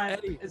that this note, time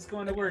Eddie, it's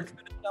going to work.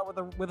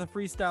 with a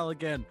freestyle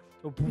again.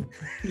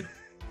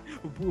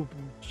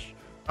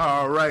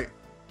 All right.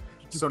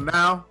 So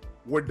now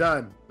we're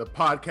done. The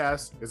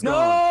podcast is gone.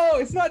 No,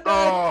 it's not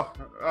done.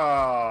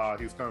 Oh,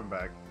 he's coming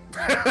back.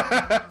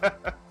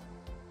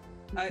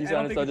 He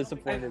sounded so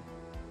disappointed.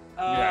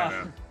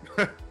 Yeah,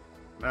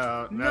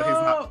 no, he's no.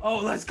 not. Oh,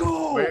 let's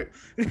go. Wait.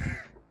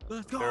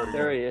 Let's go.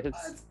 There he is.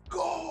 Let's go.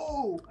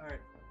 All right.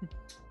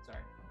 Sorry.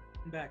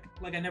 I'm back.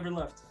 Like I never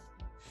left.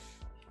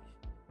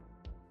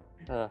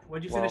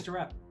 When'd you finish the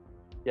rap?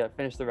 Yeah,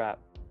 finish the rap.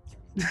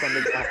 Send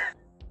it back.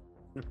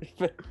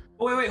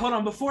 Oh, wait, hold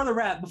on. Before the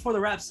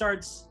rap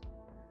starts,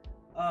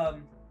 I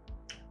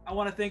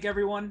want to thank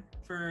everyone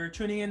for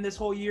tuning in this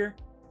whole year,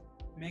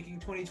 making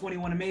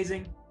 2021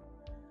 amazing.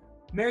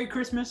 Merry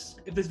Christmas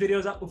if this video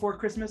is up before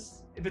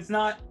Christmas. If it's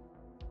not,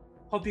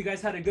 hope you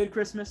guys had a good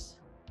Christmas.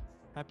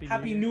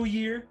 Happy New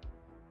Year.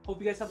 Hope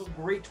you guys have a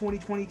great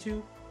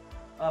 2022.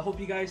 Hope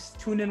you guys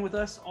tune in with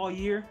us all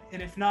year.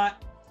 And if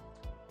not,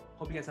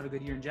 hope you guys have a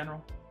good year in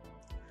general.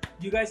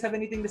 Do you guys have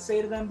anything to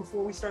say to them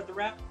before we start the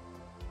rap?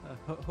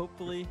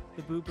 Hopefully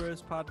the Boo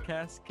Bros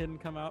podcast can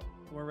come out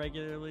more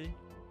regularly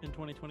in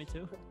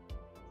 2022.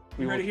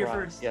 You heard it here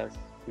first. Yes,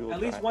 we will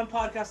At least one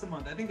podcast a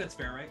month. I think that's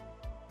fair, right?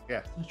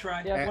 Yeah. Let's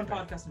try one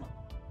podcast a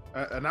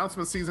month.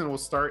 Announcement season will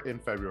start in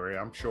February.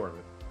 I'm sure of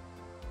it.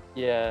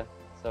 Yeah,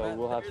 so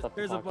we'll have stuff to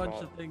There's a talk bunch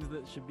about. of things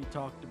that should be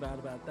talked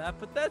about that,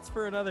 but that's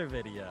for another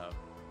video.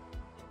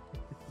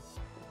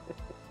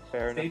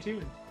 Fair Stay enough.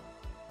 tuned.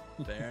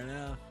 Fair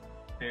enough.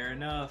 Fair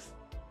enough.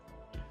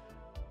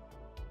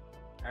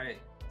 All right,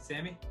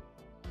 Sammy,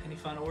 any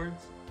final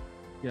words?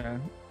 Yeah,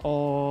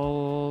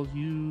 all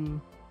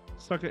you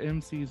sucker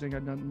MCs ain't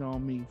got nothing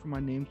on me. From my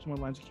name to my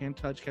lines you can't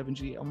touch. Kevin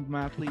G. I'm an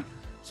athlete.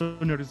 So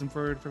nerdism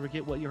for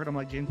forget what you heard. I'm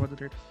like James Bond the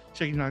third,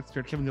 Shaking Knox the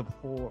third, Kevin the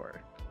whore.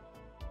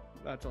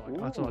 That's all.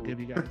 That's all I'll give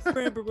you guys.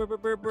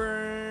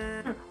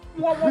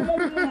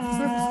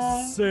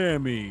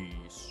 Sammy.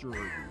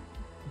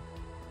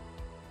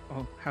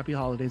 Oh, happy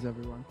holidays,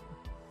 everyone.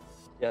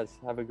 Yes,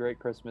 have a great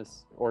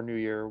Christmas or New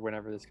Year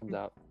whenever this comes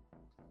out.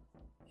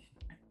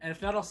 And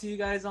if not, I'll see you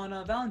guys on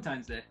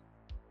Valentine's Day,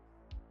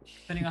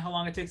 depending on how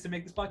long it takes to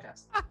make this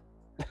podcast.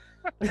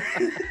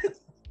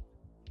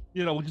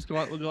 You know,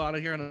 we'll go out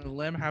of here on a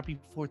limb. Happy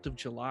 4th of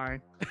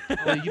July.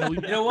 You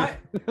know what?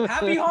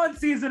 Happy haunt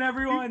season,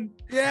 everyone.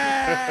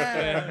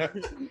 Yeah.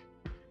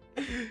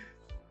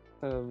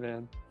 Oh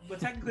man. But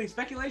technically,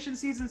 speculation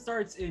season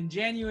starts in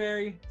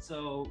January,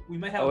 so we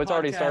might have. Oh, a it's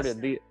already podcast.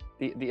 started.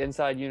 The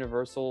Inside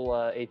Universal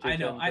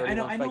HHN I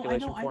know,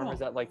 speculation form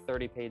is at like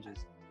 30 pages.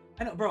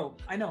 I know, bro.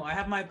 I know. I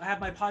have my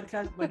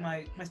podcast, like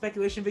my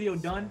speculation video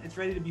done. It's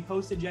ready to be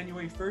posted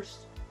January 1st,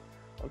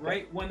 Okay.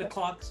 right when the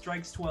clock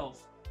strikes 12.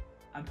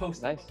 I'm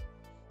posting. Nice.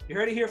 You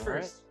heard it here All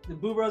first. The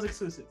Boo Bros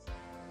exclusive.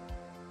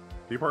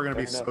 People are gonna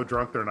be Fair enough. so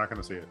drunk they're not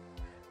gonna see it.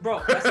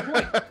 Bro, that's the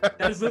point.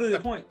 That is literally the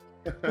point.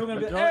 People are gonna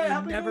be like, Don't hey, you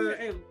happy never- New Year.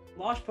 Hey,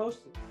 Losh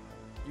posted.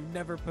 You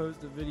never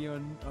post a video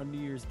on New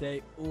Year's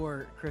Day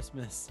or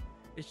Christmas.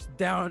 It's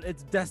down.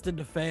 It's destined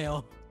to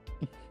fail.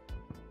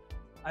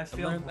 I I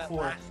failed learned that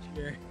before. last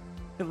year.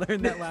 I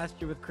learned that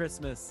last year with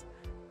Christmas.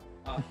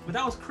 But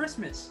that was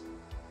Christmas.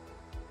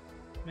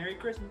 Merry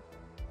Christmas.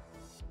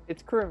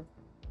 It's crew.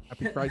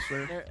 Happy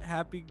Chrysler.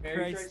 Happy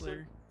Merry Chrysler.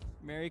 Chrysler.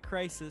 Merry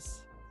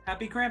Crisis.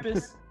 Happy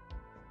Krampus.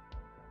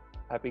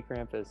 Happy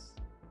Krampus.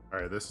 All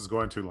right, this is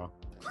going too long.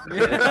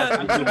 You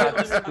have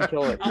to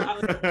kill it.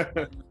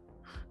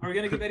 Are we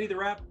gonna give Eddie the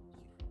rap?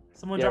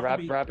 Someone Yeah, drop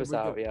the beat. wrap us Here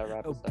we out. go. Yeah,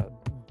 wrap Oh. us out.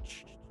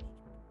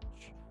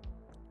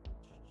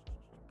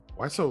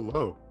 Why so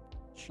low?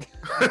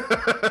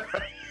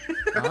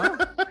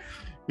 Huh?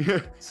 Yeah,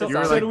 So, you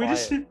were so like,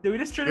 did we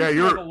just turn Yeah, into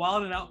you like were- a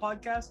Wild and Out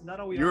podcast? Is that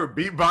all we you are? were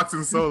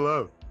beatboxing so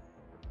low.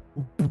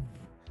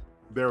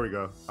 There we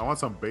go. I want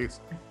some bass.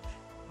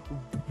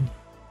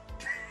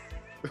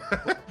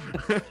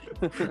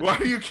 Why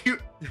do you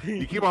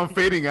keep on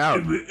fading out?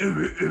 All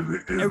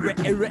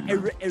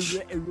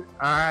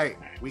right,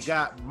 we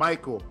got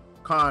Michael,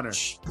 Connor,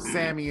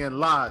 Sammy, and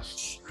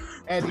Losh.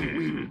 Eddie,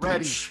 we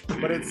ready,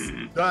 but it's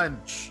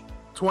done.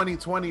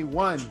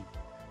 2021,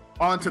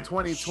 on to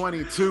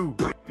 2022.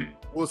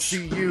 We'll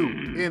see you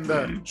in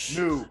the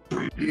new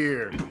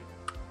year.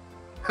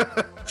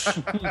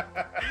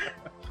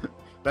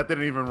 That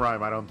didn't even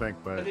rhyme, I don't think,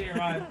 I but think you're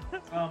right.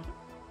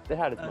 It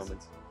had its That's-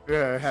 moments.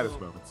 yeah, it had its So-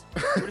 moments.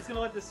 We're just gonna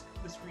let the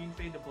screen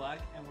fade to black,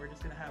 and we're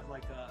just gonna have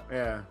like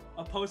Yeah.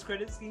 a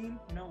post-credit scene,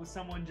 you know, with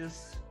someone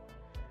just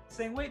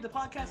saying, "Wait, the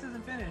podcast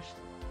isn't finished."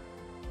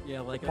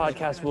 Yeah, like The a,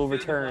 podcast will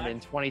return in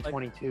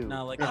 2022.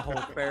 no, like a whole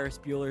Ferris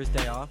Bueller's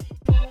Day Off.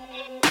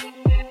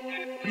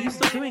 What are you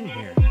still doing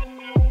here?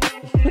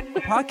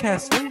 The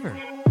podcast's over.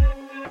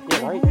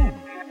 Yeah, right. Come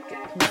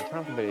on, turn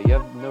off the video. You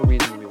have no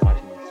reason to be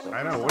watching this stuff.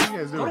 I know. What are you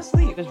guys Go doing? to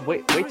sleep. Just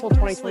wait till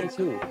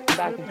 2022. Come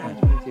back in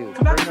 2022.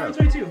 Come back in Bring it up.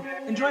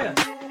 2022. Enjoy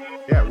us.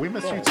 Yeah, we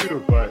miss you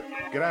too, but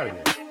get out of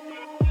here.